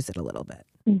kind of lose it a little bit.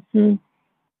 Mm-hmm.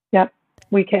 Yep,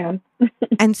 we can.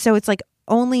 And so it's like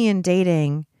only in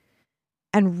dating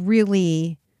and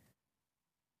really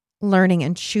learning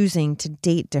and choosing to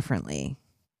date differently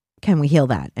can we heal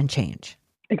that and change.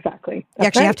 Exactly. You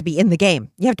actually have to be in the game.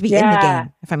 You have to be in the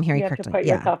game, if I'm hearing correctly. You have to put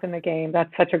yourself in the game.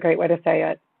 That's such a great way to say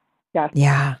it. Yes.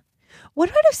 Yeah. What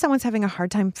about if someone's having a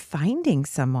hard time finding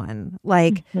someone?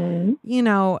 Like,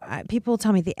 people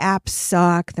tell me the apps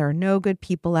suck. There are no good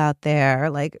people out there.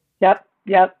 Like, Yep.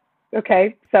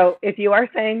 Okay. So if you are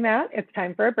saying that, it's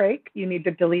time for a break. You need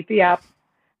to delete the app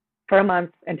for a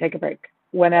month and take a break.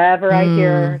 Whenever I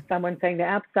hear someone saying the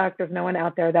app sucks, there's no one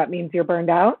out there, that means you're burned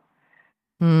out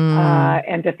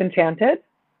and disenchanted,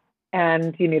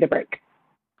 and you need a break.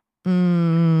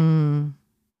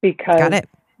 Because got it.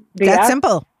 That's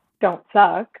simple. Don't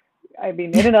suck. I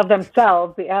mean, in and of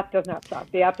themselves, the app does not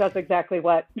suck. The app does exactly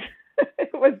what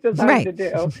it was designed to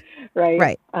do.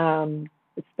 Right. And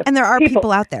there are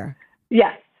people out there.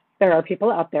 Yes, there are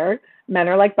people out there. Men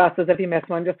are like buses. If you miss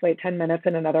one, just wait 10 minutes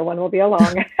and another one will be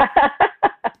along. I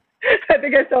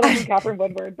think I stole that from Catherine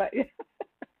Woodward, but did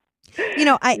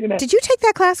you take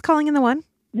that class, Calling in the One?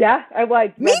 Yeah, I was.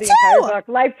 Me too.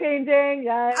 Life-changing.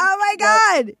 Yes. Oh my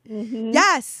God. Mm-hmm.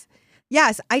 Yes.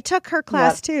 I took her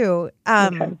class too.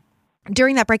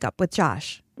 During that breakup with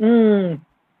Josh.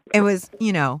 It was,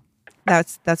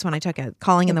 that's when I took it.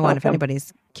 Calling in the One, if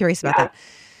anybody's curious about that.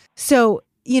 So,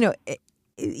 you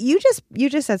just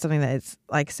said something that is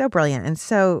like so brilliant and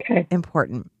so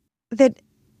important, that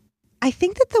I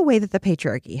think that the way that the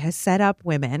patriarchy has set up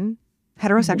women,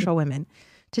 heterosexual women,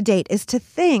 to date is to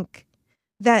think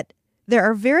that there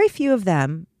are very few of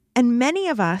them and many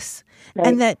of us,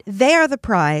 and that they are the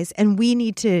prize and we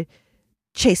need to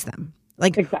chase them.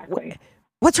 Like, exactly.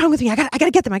 What's wrong with me? I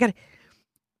gotta get them. If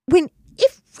everyone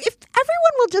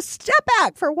will just step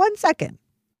back for 1 second,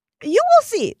 you will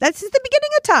see that's the beginning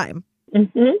of time.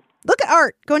 Mm-hmm. Look at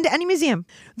art. Go into any museum.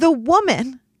 The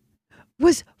woman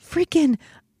was freaking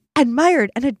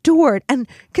admired and adored and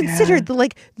considered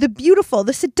the beautiful,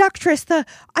 the seductress,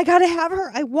 I gotta have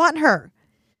her. I want her.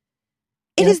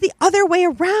 It is the other way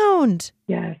around.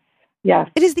 Yes.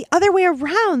 It is the other way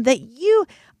around, that you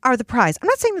are the prize. I'm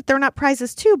not saying that they're not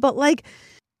prizes too, but like,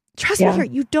 trust me here,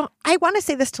 I want to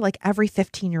say this to like every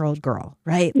 15-year-old girl,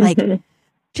 right? Like,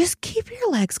 just keep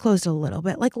your legs closed a little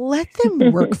bit. Like, let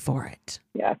them work for it.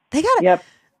 Yeah. They got to,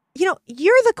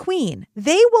 you're the queen.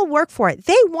 They will work for it.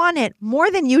 They want it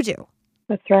more than you do.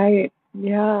 That's right.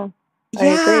 Yeah. I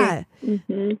agree.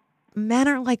 Mm-hmm. Men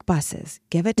are like buses.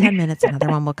 Give it 10 minutes, another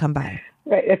one will come by.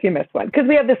 Right, if you miss one. Because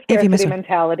we have this scarcity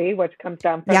mentality, which comes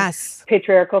down from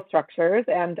patriarchal structures.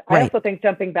 And I also think,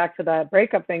 jumping back to the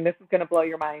breakup thing, this is going to blow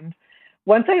your mind.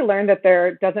 Once I learned that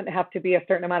there doesn't have to be a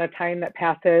certain amount of time that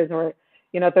passes, or,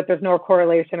 that there's no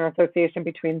correlation or association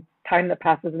between time that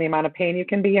passes and the amount of pain you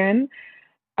can be in,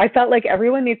 I felt like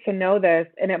everyone needs to know this.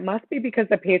 And it must be because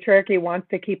the patriarchy wants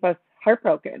to keep us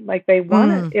heartbroken. Like, they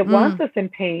want it wants us in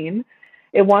pain.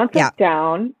 It wants us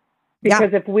down,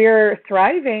 because if we're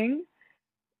thriving,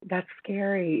 that's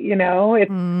scary,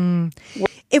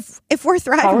 If we're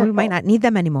thriving, powerful. We might not need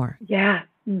them anymore. Yeah.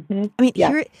 Mm-hmm.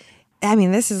 I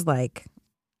mean, this is like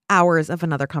hours of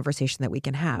another conversation that we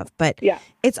can have, but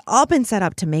it's all been set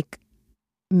up to make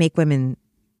women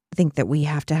think that we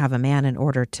have to have a man in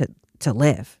order to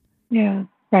live. Yeah.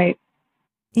 Right.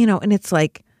 And it's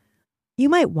like, you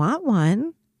might want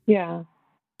one. Yeah.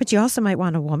 But you also might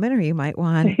want a woman, or you might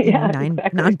want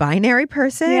a non-binary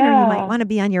person, or you might want to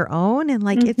be on your own, and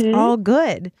like, it's all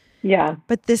good. Yeah.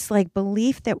 But this like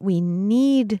belief that we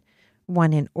need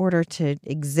one in order to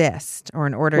exist, or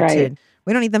in order to,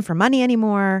 we don't need them for money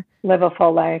anymore. Live a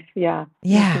full life. Yeah.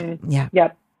 Yeah. Mm-hmm. Yeah.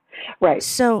 Yep. Right.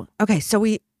 So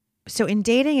in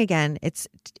dating again, it's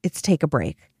take a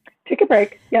break. Take a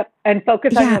break. Yep. And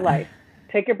focus on your life.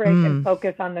 Take a break and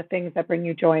focus on the things that bring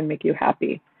you joy and make you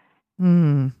happy.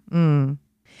 And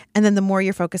then the more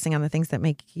you're focusing on the things that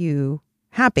make you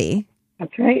happy,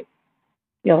 that's right,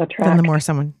 you'll attract. Then the more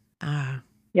someone.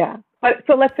 Yeah. But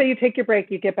so let's say you take your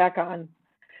break, you get back on.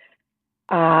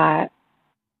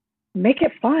 Make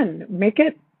it fun. Make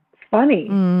it funny.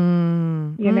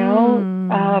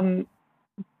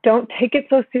 Don't take it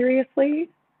so seriously.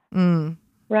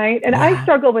 right? And I Yeah.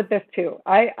 struggle with this too.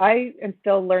 I am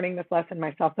still learning this lesson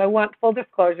myself. So I want full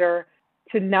disclosure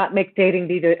to not make dating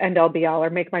be the end all be all or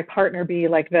make my partner be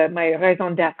like my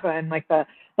raison d'etre and like the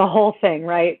whole thing,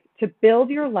 right? To build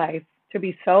your life to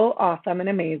be so awesome and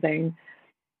amazing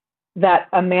that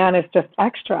a man is just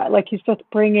extra. Like he's just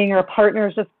bringing, or a partner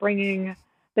is just bringing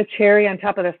the cherry on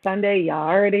top of the sundae you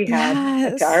already had, that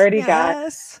you Yes. already got.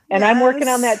 Yes. And I'm working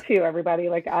on Yes. that too, everybody.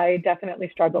 Like I definitely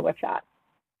struggle with that.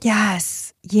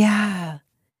 Yes. Yeah.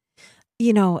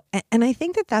 You know, and I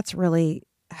think that that's really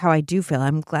how I do feel.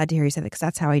 I'm glad to hear you say that because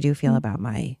that's how I do feel about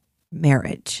my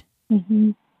marriage.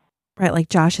 Mm-hmm. Right? Like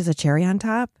Josh is a cherry on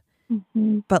top,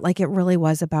 Mm-hmm. but like it really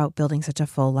was about building such a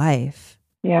full life.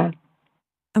 Yeah.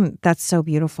 That's so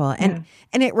beautiful. And Yeah.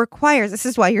 and it requires, this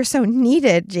is why you're so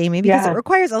needed, Jamie, because it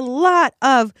requires a lot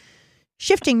of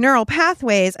shifting neural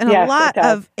pathways and a Yes, lot it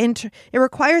does. of it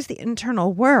requires the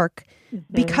internal work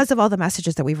Mm-hmm. because of all the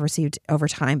messages that we've received over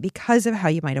time, because of how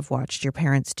you might have watched your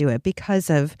parents do it, because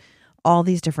of all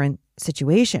these different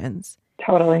situations.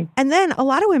 Totally. And then a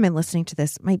lot of women listening to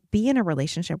this might be in a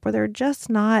relationship where they're just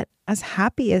not as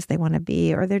happy as they want to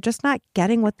be, or they're just not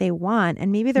getting what they want. And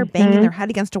maybe they're banging their head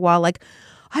against a wall like,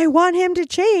 I want him to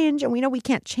change. And we know we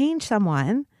can't change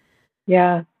someone.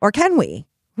 Yeah. Or can we?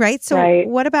 Right? So Right.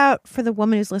 what about for the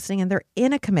woman who's listening and they're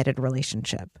in a committed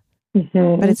relationship,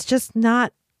 Mm-hmm. but it's just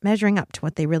not measuring up to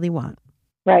what they really want?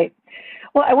 Right.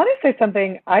 Well, I want to say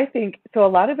something. I think so. A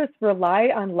lot of us rely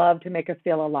on love to make us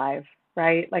feel alive,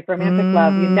 right? Like romantic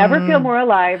love. You never feel more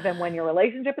alive than when your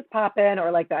relationship is popping or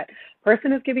like that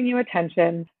person is giving you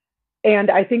attention.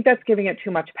 And I think that's giving it too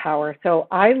much power. So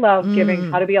I love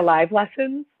giving how to be alive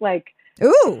lessons, like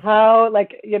Ooh. how,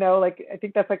 like, you know, like I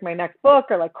think that's like my next book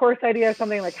or like course idea or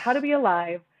something, like how to be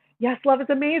alive. Yes, love is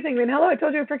amazing. I mean, hello, I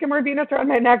told you a freaking more Venus around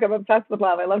my neck. I'm obsessed with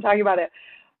love. I love talking about it.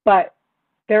 But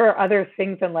there are other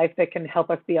things in life that can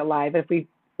help us be alive. If we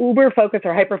uber focus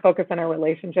or hyper focus on our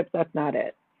relationships, that's not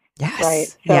it. Yes. Right.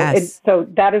 So, Yes. so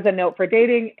that is a note for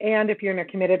dating. And if you're in a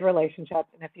committed relationship,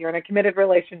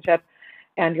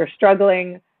 and you're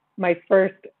struggling, my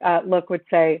first look would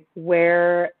say,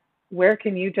 where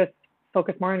can you just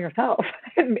focus more on yourself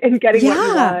and getting what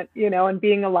you want, you know, and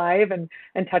being alive and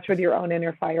in touch with your own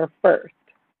inner fire first.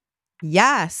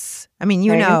 Yes. I mean,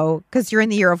 you know, because you're in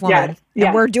the year of woman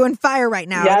and we're doing fire right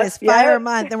now. It is fire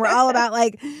month. And we're all about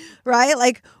like, right?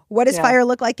 Like, what does fire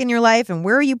look like in your life? And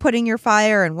where are you putting your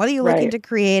fire? And what are you looking to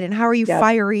create? And how are you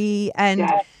fiery? And,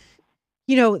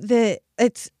 you know,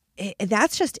 that's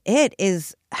just it,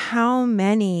 is how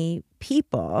many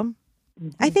people,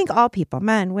 I think all people,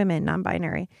 men, women,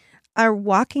 non-binary, are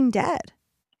walking dead,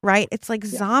 right? It's like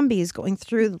zombies going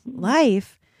through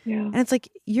life. Yeah. And it's like,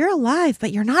 you're alive,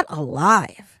 but you're not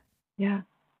alive. Yeah.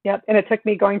 Yep. And it took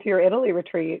me going to your Italy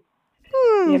retreat.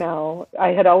 You know, I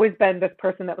had always been this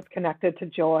person that was connected to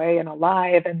joy and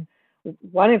alive. And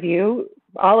one of you,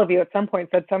 all of you at some point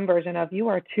said some version of, you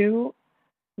are too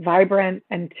vibrant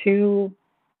and too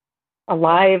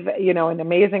alive, you know, and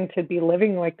amazing to be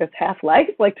living like this half life,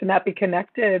 like to not be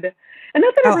connected. And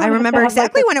that's I remember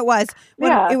exactly when it was.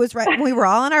 When it was right. We were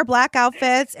all in our black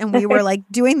outfits and we were like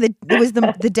doing it was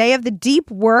the day of the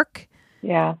deep work.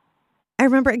 Yeah. I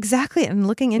remember exactly, and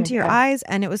looking into your eyes,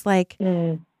 and it was like,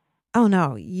 oh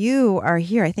no, you are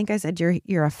here. I think I said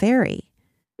you're a fairy.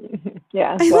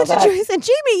 Yeah. I looked at you and said,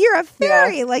 Jamie, you're a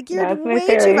fairy. Like you're way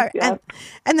too vibrant.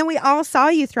 And then we all saw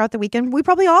you throughout the weekend. We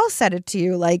probably all said it to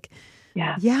you, like,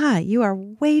 yeah, you are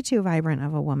way too vibrant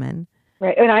of a woman.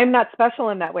 Right. And I'm not special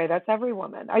in that way. That's every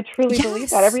woman. I truly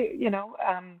believe that.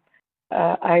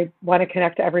 I want to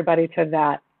connect to everybody to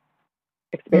that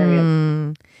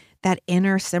experience. That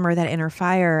inner simmer, that inner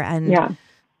fire. And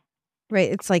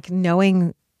right. It's like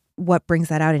knowing what brings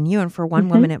that out in you. And for one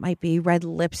woman, it might be red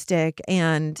lipstick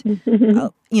and,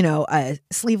 you know, a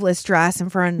sleeveless dress.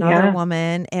 And for another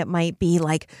woman, it might be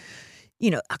like, you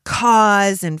know, a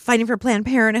cause and fighting for Planned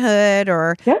Parenthood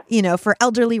or, you know, for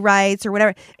elderly rights or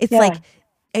whatever. It's like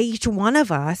each one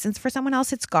of us, and for someone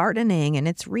else, it's gardening and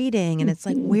it's reading. And it's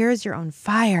like, where's your own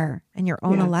fire and your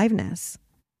own aliveness?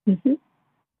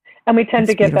 And we tend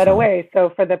to give that away.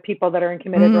 So for the people that are in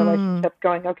committed relationships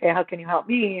going, okay, how can you help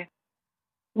me?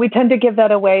 We tend to give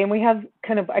that away. And we have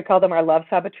kind of, I call them our love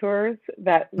saboteurs,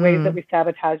 that ways that we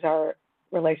sabotage our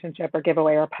relationship or give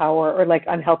away our power, or like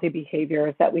unhealthy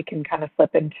behaviors that we can kind of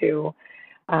slip into.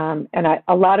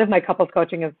 A lot of my couples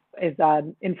coaching is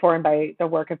informed by the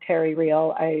work of Terry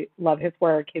Real. I love his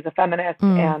work. He's a feminist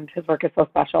and his work is so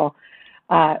special.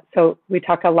 So we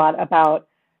talk a lot about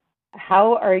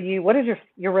what is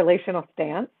your relational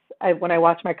stance? When I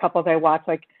watch my couples, I watch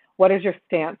like, what is your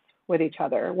stance with each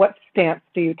other? What stance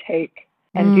do you take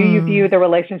And do you view the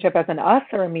relationship as an us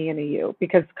or a me and a you?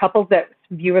 Because couples that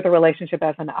view the relationship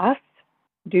as an us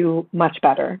do much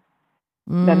better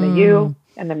than the you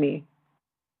and the me.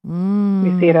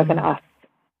 We see it as an us.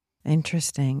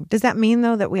 Interesting. Does that mean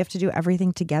though that we have to do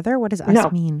everything together? What does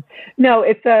us mean? No,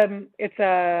 it's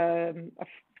a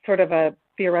sort of a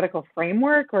theoretical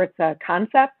framework, or it's a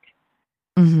concept,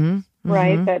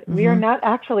 right? That we are not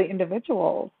actually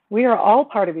individuals. We are all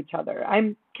part of each other.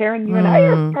 Karen, you and I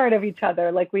are part of each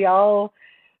other. Like we all,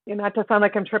 not to sound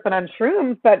like I'm tripping on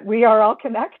shrooms, but we are all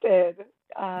connected.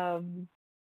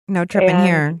 No tripping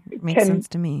here. Makes sense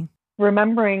to me.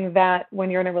 Remembering that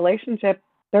when you're in a relationship,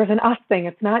 there's an us thing.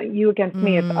 It's not you against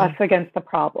me. It's us against the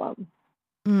problem.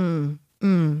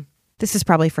 This is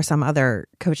probably for some other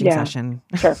coaching session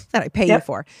that I pay you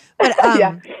for.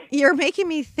 But you're making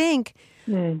me think.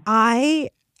 I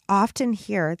often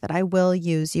hear that I will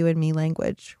use you and me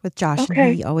language with Josh,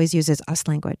 and he always uses us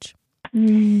language.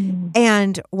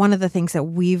 And one of the things that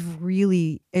we've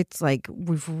really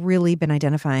been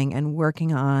identifying and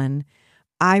working on,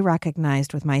 I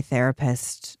recognized with my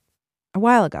therapist a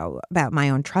while ago about my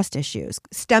own trust issues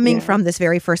stemming from this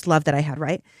very first love that I had,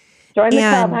 right? Join the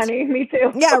club, honey. Me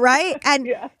too. Yeah, right?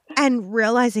 And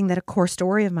realizing that a core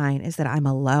story of mine is that I'm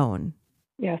alone.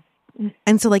 Yes.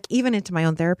 And so like even into my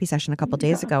own therapy session a couple of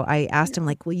days ago, I asked him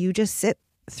like, will you just sit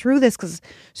through this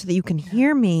so that you can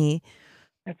hear me?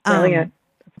 That's brilliant.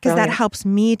 Because that helps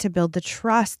me to build the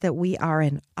trust that we are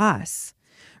in us,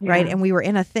 right? And we were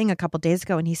in a thing a couple of days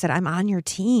ago and he said, I'm on your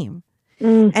team.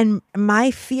 And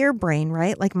my fear brain,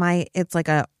 right? Like it's like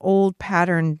a old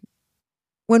pattern.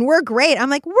 When we're great, I'm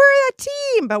like, we're a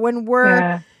team. But when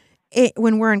we're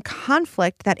in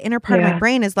conflict, that inner part of my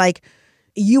brain is like,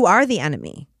 you are the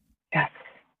enemy. Yes.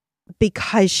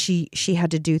 Because she had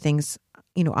to do things,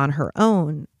 on her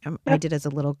own. I did as a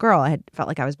little girl. I had felt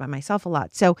like I was by myself a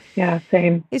lot. So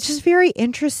same. It's just very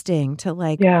interesting to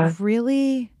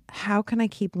really, how can I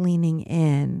keep leaning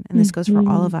in? And this goes for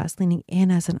all of us, leaning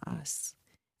in as an us.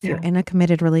 If you're in a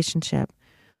committed relationship,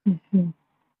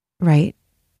 right?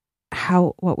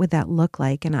 What would that look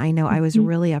like? And I know I was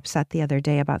really upset the other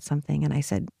day about something. And I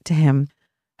said to him,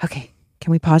 okay,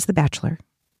 can we pause The Bachelor?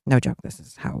 No joke. This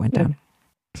is how it went down.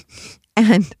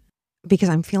 And because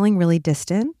I'm feeling really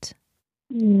distant,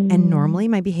 and normally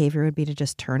my behavior would be to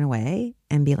just turn away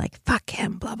and be like, fuck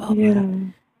him, blah, blah,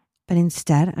 blah. But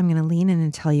instead, I'm going to lean in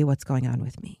and tell you what's going on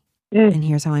with me. And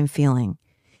here's how I'm feeling.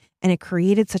 And it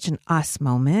created such an us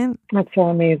moment. That's so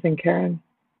amazing, Karen.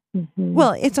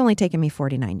 Well, it's only taken me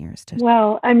 49 years to.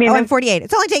 Well, I mean, I'm 48.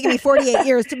 It's only taken me 48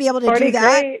 years to be able to do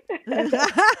that.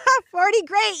 40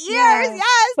 great years,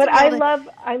 yes. But I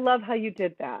love how you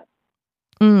did that.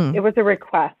 It was a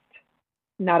request,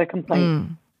 not a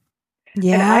complaint.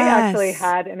 Yes. And I actually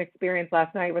had an experience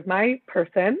last night with my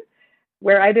person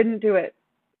where I didn't do it.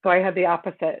 So I had the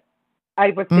opposite.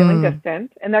 I was feeling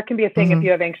distant, and that can be a thing if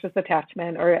you have anxious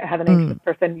attachment or have an anxious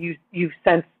person. You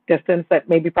sense distance that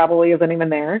maybe probably isn't even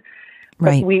there.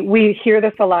 But we hear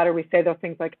this a lot, or we say those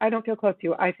things like, I don't feel close to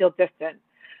you. I feel distant.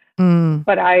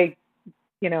 But I'm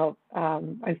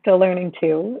still learning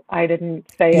too. I didn't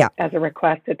say it as a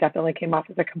request. It definitely came off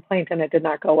as a complaint, and it did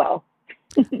not go well.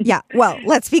 Well,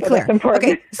 let's be clear.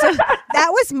 Okay, so that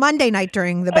was Monday night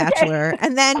during The Bachelor.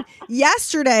 And then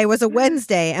yesterday was a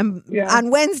Wednesday. And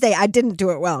on Wednesday, I didn't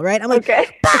do it well, right? I'm like,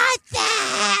 but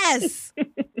this!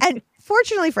 And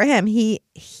fortunately for him, he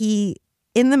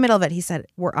in the middle of it, he said,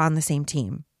 we're on the same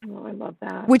team. Oh, I love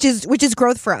that. Which is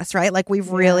growth for us, right? Like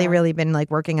we've really been like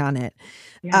working on it.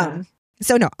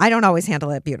 So no, I don't always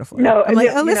handle it beautifully. No, I'm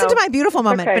like, listen to my beautiful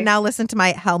moment, but now listen to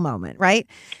my hell moment, right?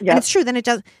 Yeah. And it's true. Then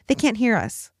they can't hear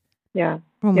us. Yeah.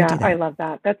 I love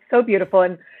that. That's so beautiful.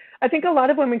 And I think a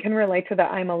lot of women can relate to the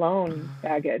I'm alone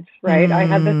baggage, right? I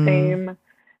had the same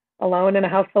alone in a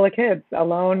house full of kids,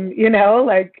 alone, feeling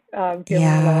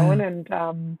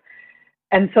alone.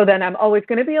 And so then I'm always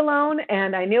going to be alone,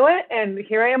 and I knew it, and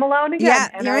here I am alone again. Yeah,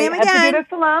 and here I am have again. to do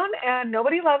this alone, and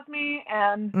nobody loves me,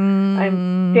 and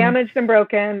I'm damaged and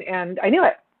broken, and I knew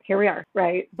it. Here we are,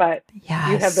 right? But you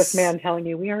have this man telling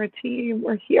you, we are a team.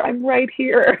 We're here. I'm right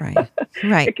here.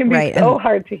 Right. It can be so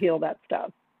hard to heal that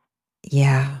stuff.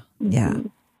 Yeah.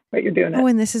 But you're doing it. Oh,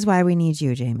 and this is why we need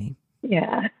you, Jamie.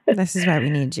 Yeah. This is why we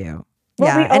need you.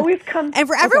 Well, we always come. And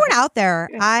for everyone out there,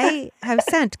 I have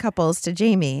sent couples to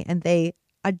Jamie, and they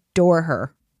adore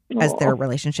her as their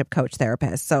relationship coach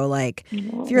therapist. So like,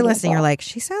 if you're listening, you're like,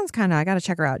 she sounds I got to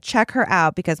check her out. Check her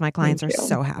out, because my clients are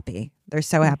so happy. They're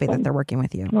so happy that they're working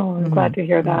with you. Oh, I'm glad to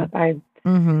hear that. I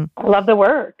love the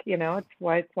work. It's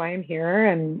why I'm here,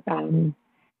 and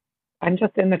I'm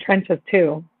just in the trenches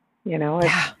too.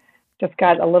 just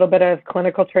got a little bit of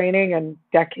clinical training and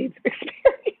decades of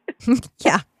experience.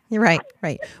 Yeah, you're right.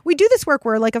 Right. We do this work.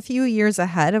 We're like a few years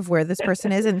ahead of where this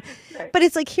person is. And, Right. but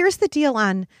it's like, here's the deal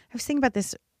I was thinking about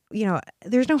this,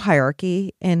 there's no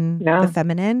hierarchy in No. the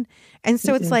feminine. And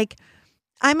so it's Mm-mm. like,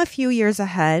 I'm a few years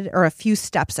ahead or a few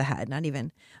steps ahead, not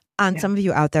even on some of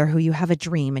you out there who you have a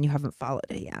dream and you haven't followed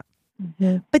it yet.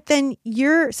 Mm-hmm. But then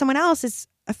someone else is,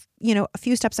 a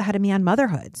few steps ahead of me on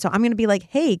motherhood. So I'm going to be like,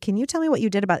 hey, can you tell me what you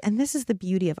did about, and this is the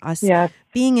beauty of us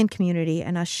being in community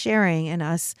and us sharing and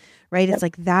us, right? It's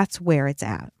like, that's where it's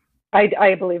at.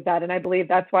 I believe that. And I believe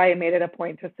that's why I made it a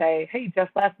point to say, hey,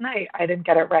 just last night, I didn't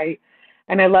get it right.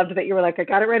 And I loved that you were like, I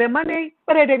got it right on Monday,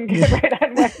 but I didn't get it right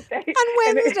on Wednesday.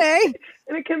 On Wednesday.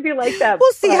 And it can be like that.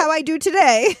 We'll see how I do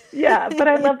today. Yeah. But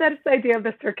I love that idea of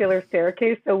the circular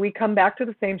staircase. So we come back to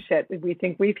the same shit. We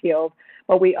think we've healed,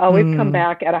 but we always come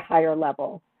back at a higher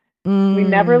level. We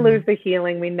never lose the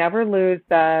healing. We never lose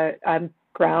the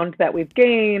ground that we've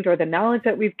gained or the knowledge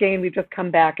that we've gained. We just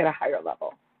come back at a higher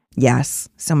level. Yes.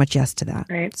 So much yes to that.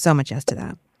 Right. So much yes to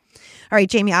that. All right,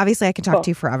 Jamie, obviously I can talk to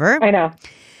you forever. I know.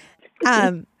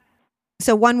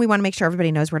 So one, we want to make sure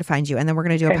everybody knows where to find you. And then we're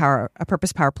going to do a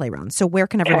purpose power play round. So where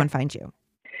can everyone find you?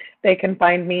 They can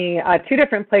find me two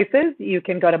different places. You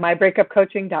can go to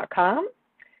mybreakupcoaching.com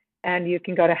and you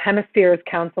can go to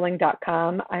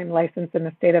hemispherescounseling.com. I'm licensed in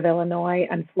the state of Illinois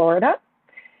and Florida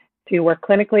to work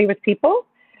clinically with people.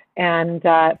 And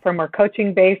for more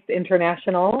coaching-based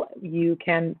international,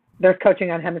 there's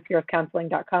coaching on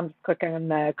hemispherescounseling.com. Just click on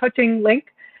the coaching link.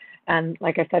 And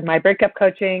like I said, My Breakup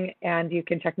Coaching. And you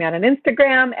can check me out on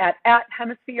Instagram at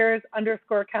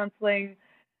hemispheres_counseling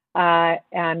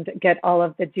and get all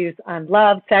of the juice on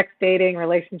love, sex, dating,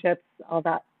 relationships, all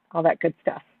that good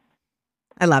stuff.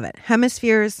 I love it.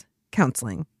 Hemispheres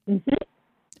Counseling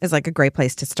is like a great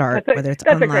place to start, whether it's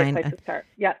online. That's a great place to start.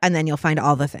 Yeah. And then you'll find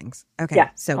all the things. Okay.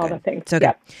 Yeah, so all good. the things. So good.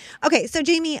 Yeah. Okay. So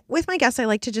Jamie, with my guests, I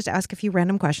like to just ask a few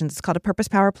random questions. It's called a purpose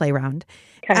power play round.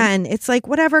 Okay. And it's like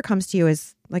whatever comes to you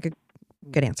is like a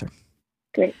good answer.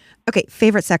 Great. Okay.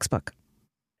 Favorite sex book?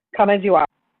 Come As You Are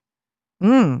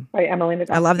by Emily Nagoski.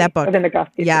 I love that book. The Nagoski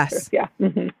yes. sisters. Yeah.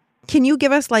 Mm-hmm. Can you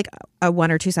give us like a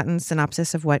 1 or 2 sentence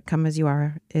synopsis of what Come As You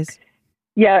Are is?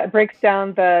 Yeah, it breaks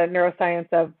down the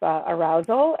neuroscience of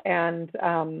arousal and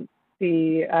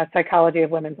the psychology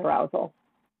of women's arousal.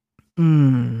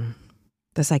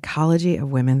 The psychology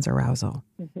of women's arousal.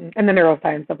 And the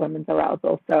neuroscience of women's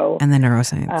arousal. So, and the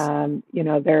neuroscience.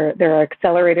 There are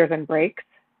accelerators and brakes,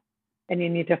 and you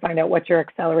need to find out what your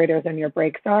accelerators and your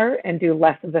brakes are and do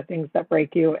less of the things that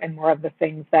break you and more of the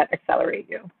things that accelerate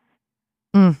you.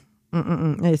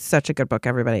 It's such a good book,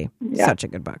 everybody. Yeah. Such a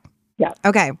good book. Yeah.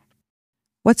 Okay.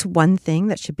 What's one thing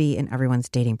that should be in everyone's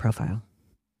dating profile?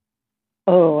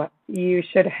 Oh, you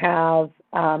should have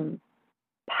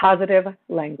positive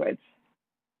language.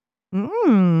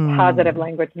 Positive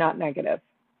language, not negative.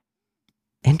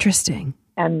 Interesting.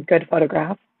 And good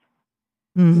photographs.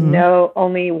 No,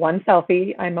 only one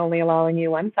selfie. I'm only allowing you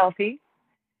one selfie.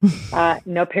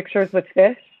 No pictures with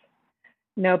fish.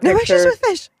 No pictures with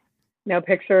fish. No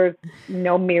pictures.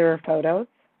 No mirror photos.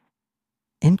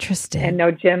 Interesting. And no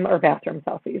gym or bathroom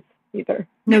selfies either.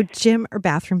 No gym or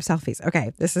bathroom selfies.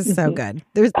 Okay, this is so good.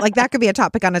 There's like that could be a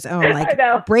topic on its own. Like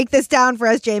break this down for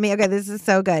us, Jamie. Okay, this is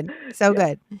so good. So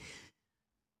good.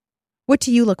 What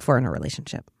do you look for in a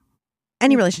relationship?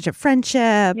 Any relationship,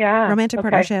 friendship, romantic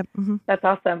partnership? That's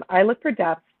awesome. I look for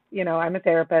depth. I'm a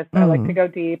therapist. I like to go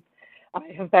deep.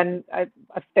 I have been a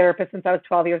therapist since I was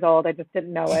 12 years old. I just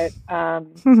didn't know it.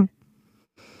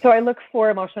 So I look for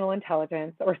emotional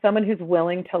intelligence or someone who's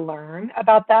willing to learn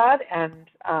about that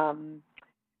and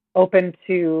open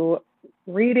to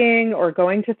reading or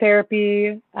going to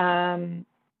therapy and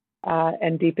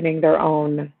deepening their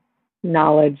own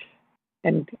knowledge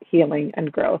and healing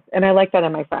and growth. And I like that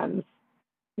in my friends,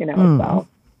 as well.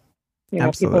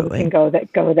 Absolutely. People who can go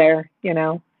there,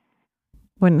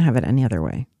 Wouldn't have it any other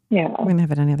way. Yeah. Wouldn't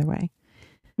have it any other way.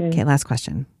 Okay, last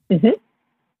question.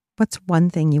 What's one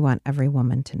thing you want every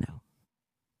woman to know?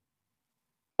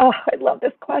 Oh, I love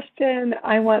this question.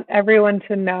 I want everyone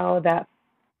to know that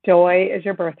joy is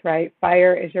your birthright.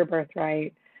 Fire is your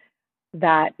birthright.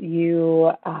 That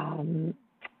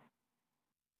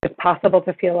it's possible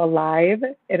to feel alive.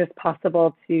 It is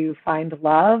possible to find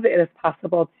love. It is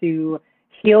possible to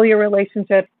heal your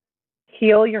relationship,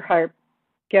 heal your heart,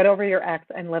 get over your ex,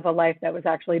 and live a life that was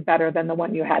actually better than the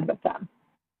one you had with them.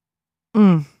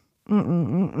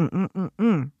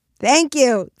 Thank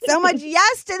you so much.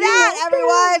 Yes to that,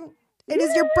 everyone. It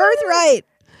is your birthright.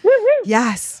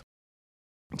 Yes.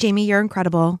 Jamie, you're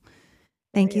incredible.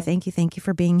 Thank you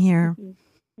for being here.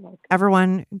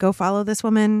 Everyone, go follow this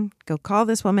woman. Go call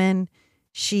this woman.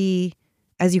 She,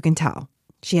 as you can tell,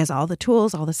 she has all the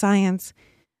tools, all the science,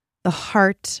 the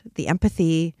heart, the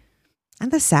empathy,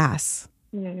 and the sass.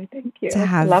 Thank you. To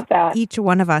have Love that. each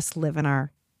one of us live in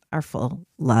our full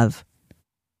love,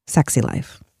 sexy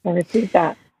life. I received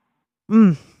that.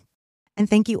 And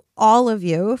thank you, all of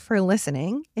you, for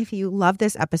listening. If you love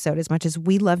this episode as much as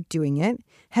we love doing it,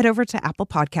 head over to Apple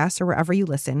Podcasts or wherever you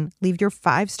listen. Leave your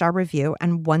 5-star review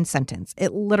and 1 sentence.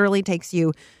 It literally takes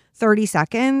you 30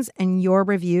 seconds, and your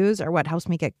reviews are what helps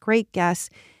me get great guests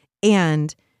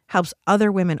and helps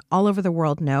other women all over the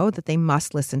world know that they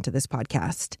must listen to this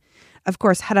podcast. Of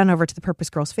course, head on over to the Purpose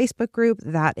Girls Facebook group.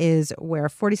 That is where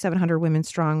 4,700 women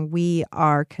strong, we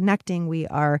are connecting. We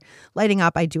are lighting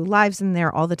up. I do lives in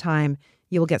there all the time.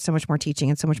 You will get so much more teaching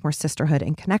and so much more sisterhood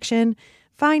and connection.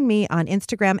 Find me on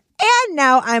Instagram. And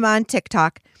now I'm on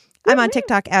TikTok. I'm on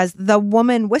TikTok as the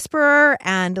Woman Whisperer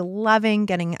and loving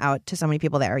getting out to so many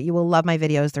people there. You will love my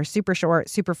videos. They're super short,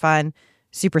 super fun,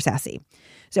 super sassy.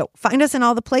 So find us in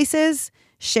all the places.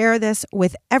 Share this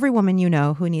with every woman you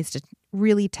know who needs to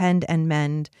really tend and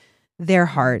mend their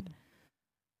heart.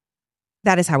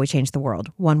 That is how we change the world,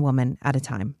 one woman at a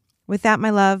time. With that, my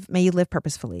love, may you live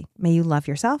purposefully. May you love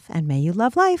yourself and may you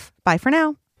love life. Bye for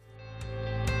now.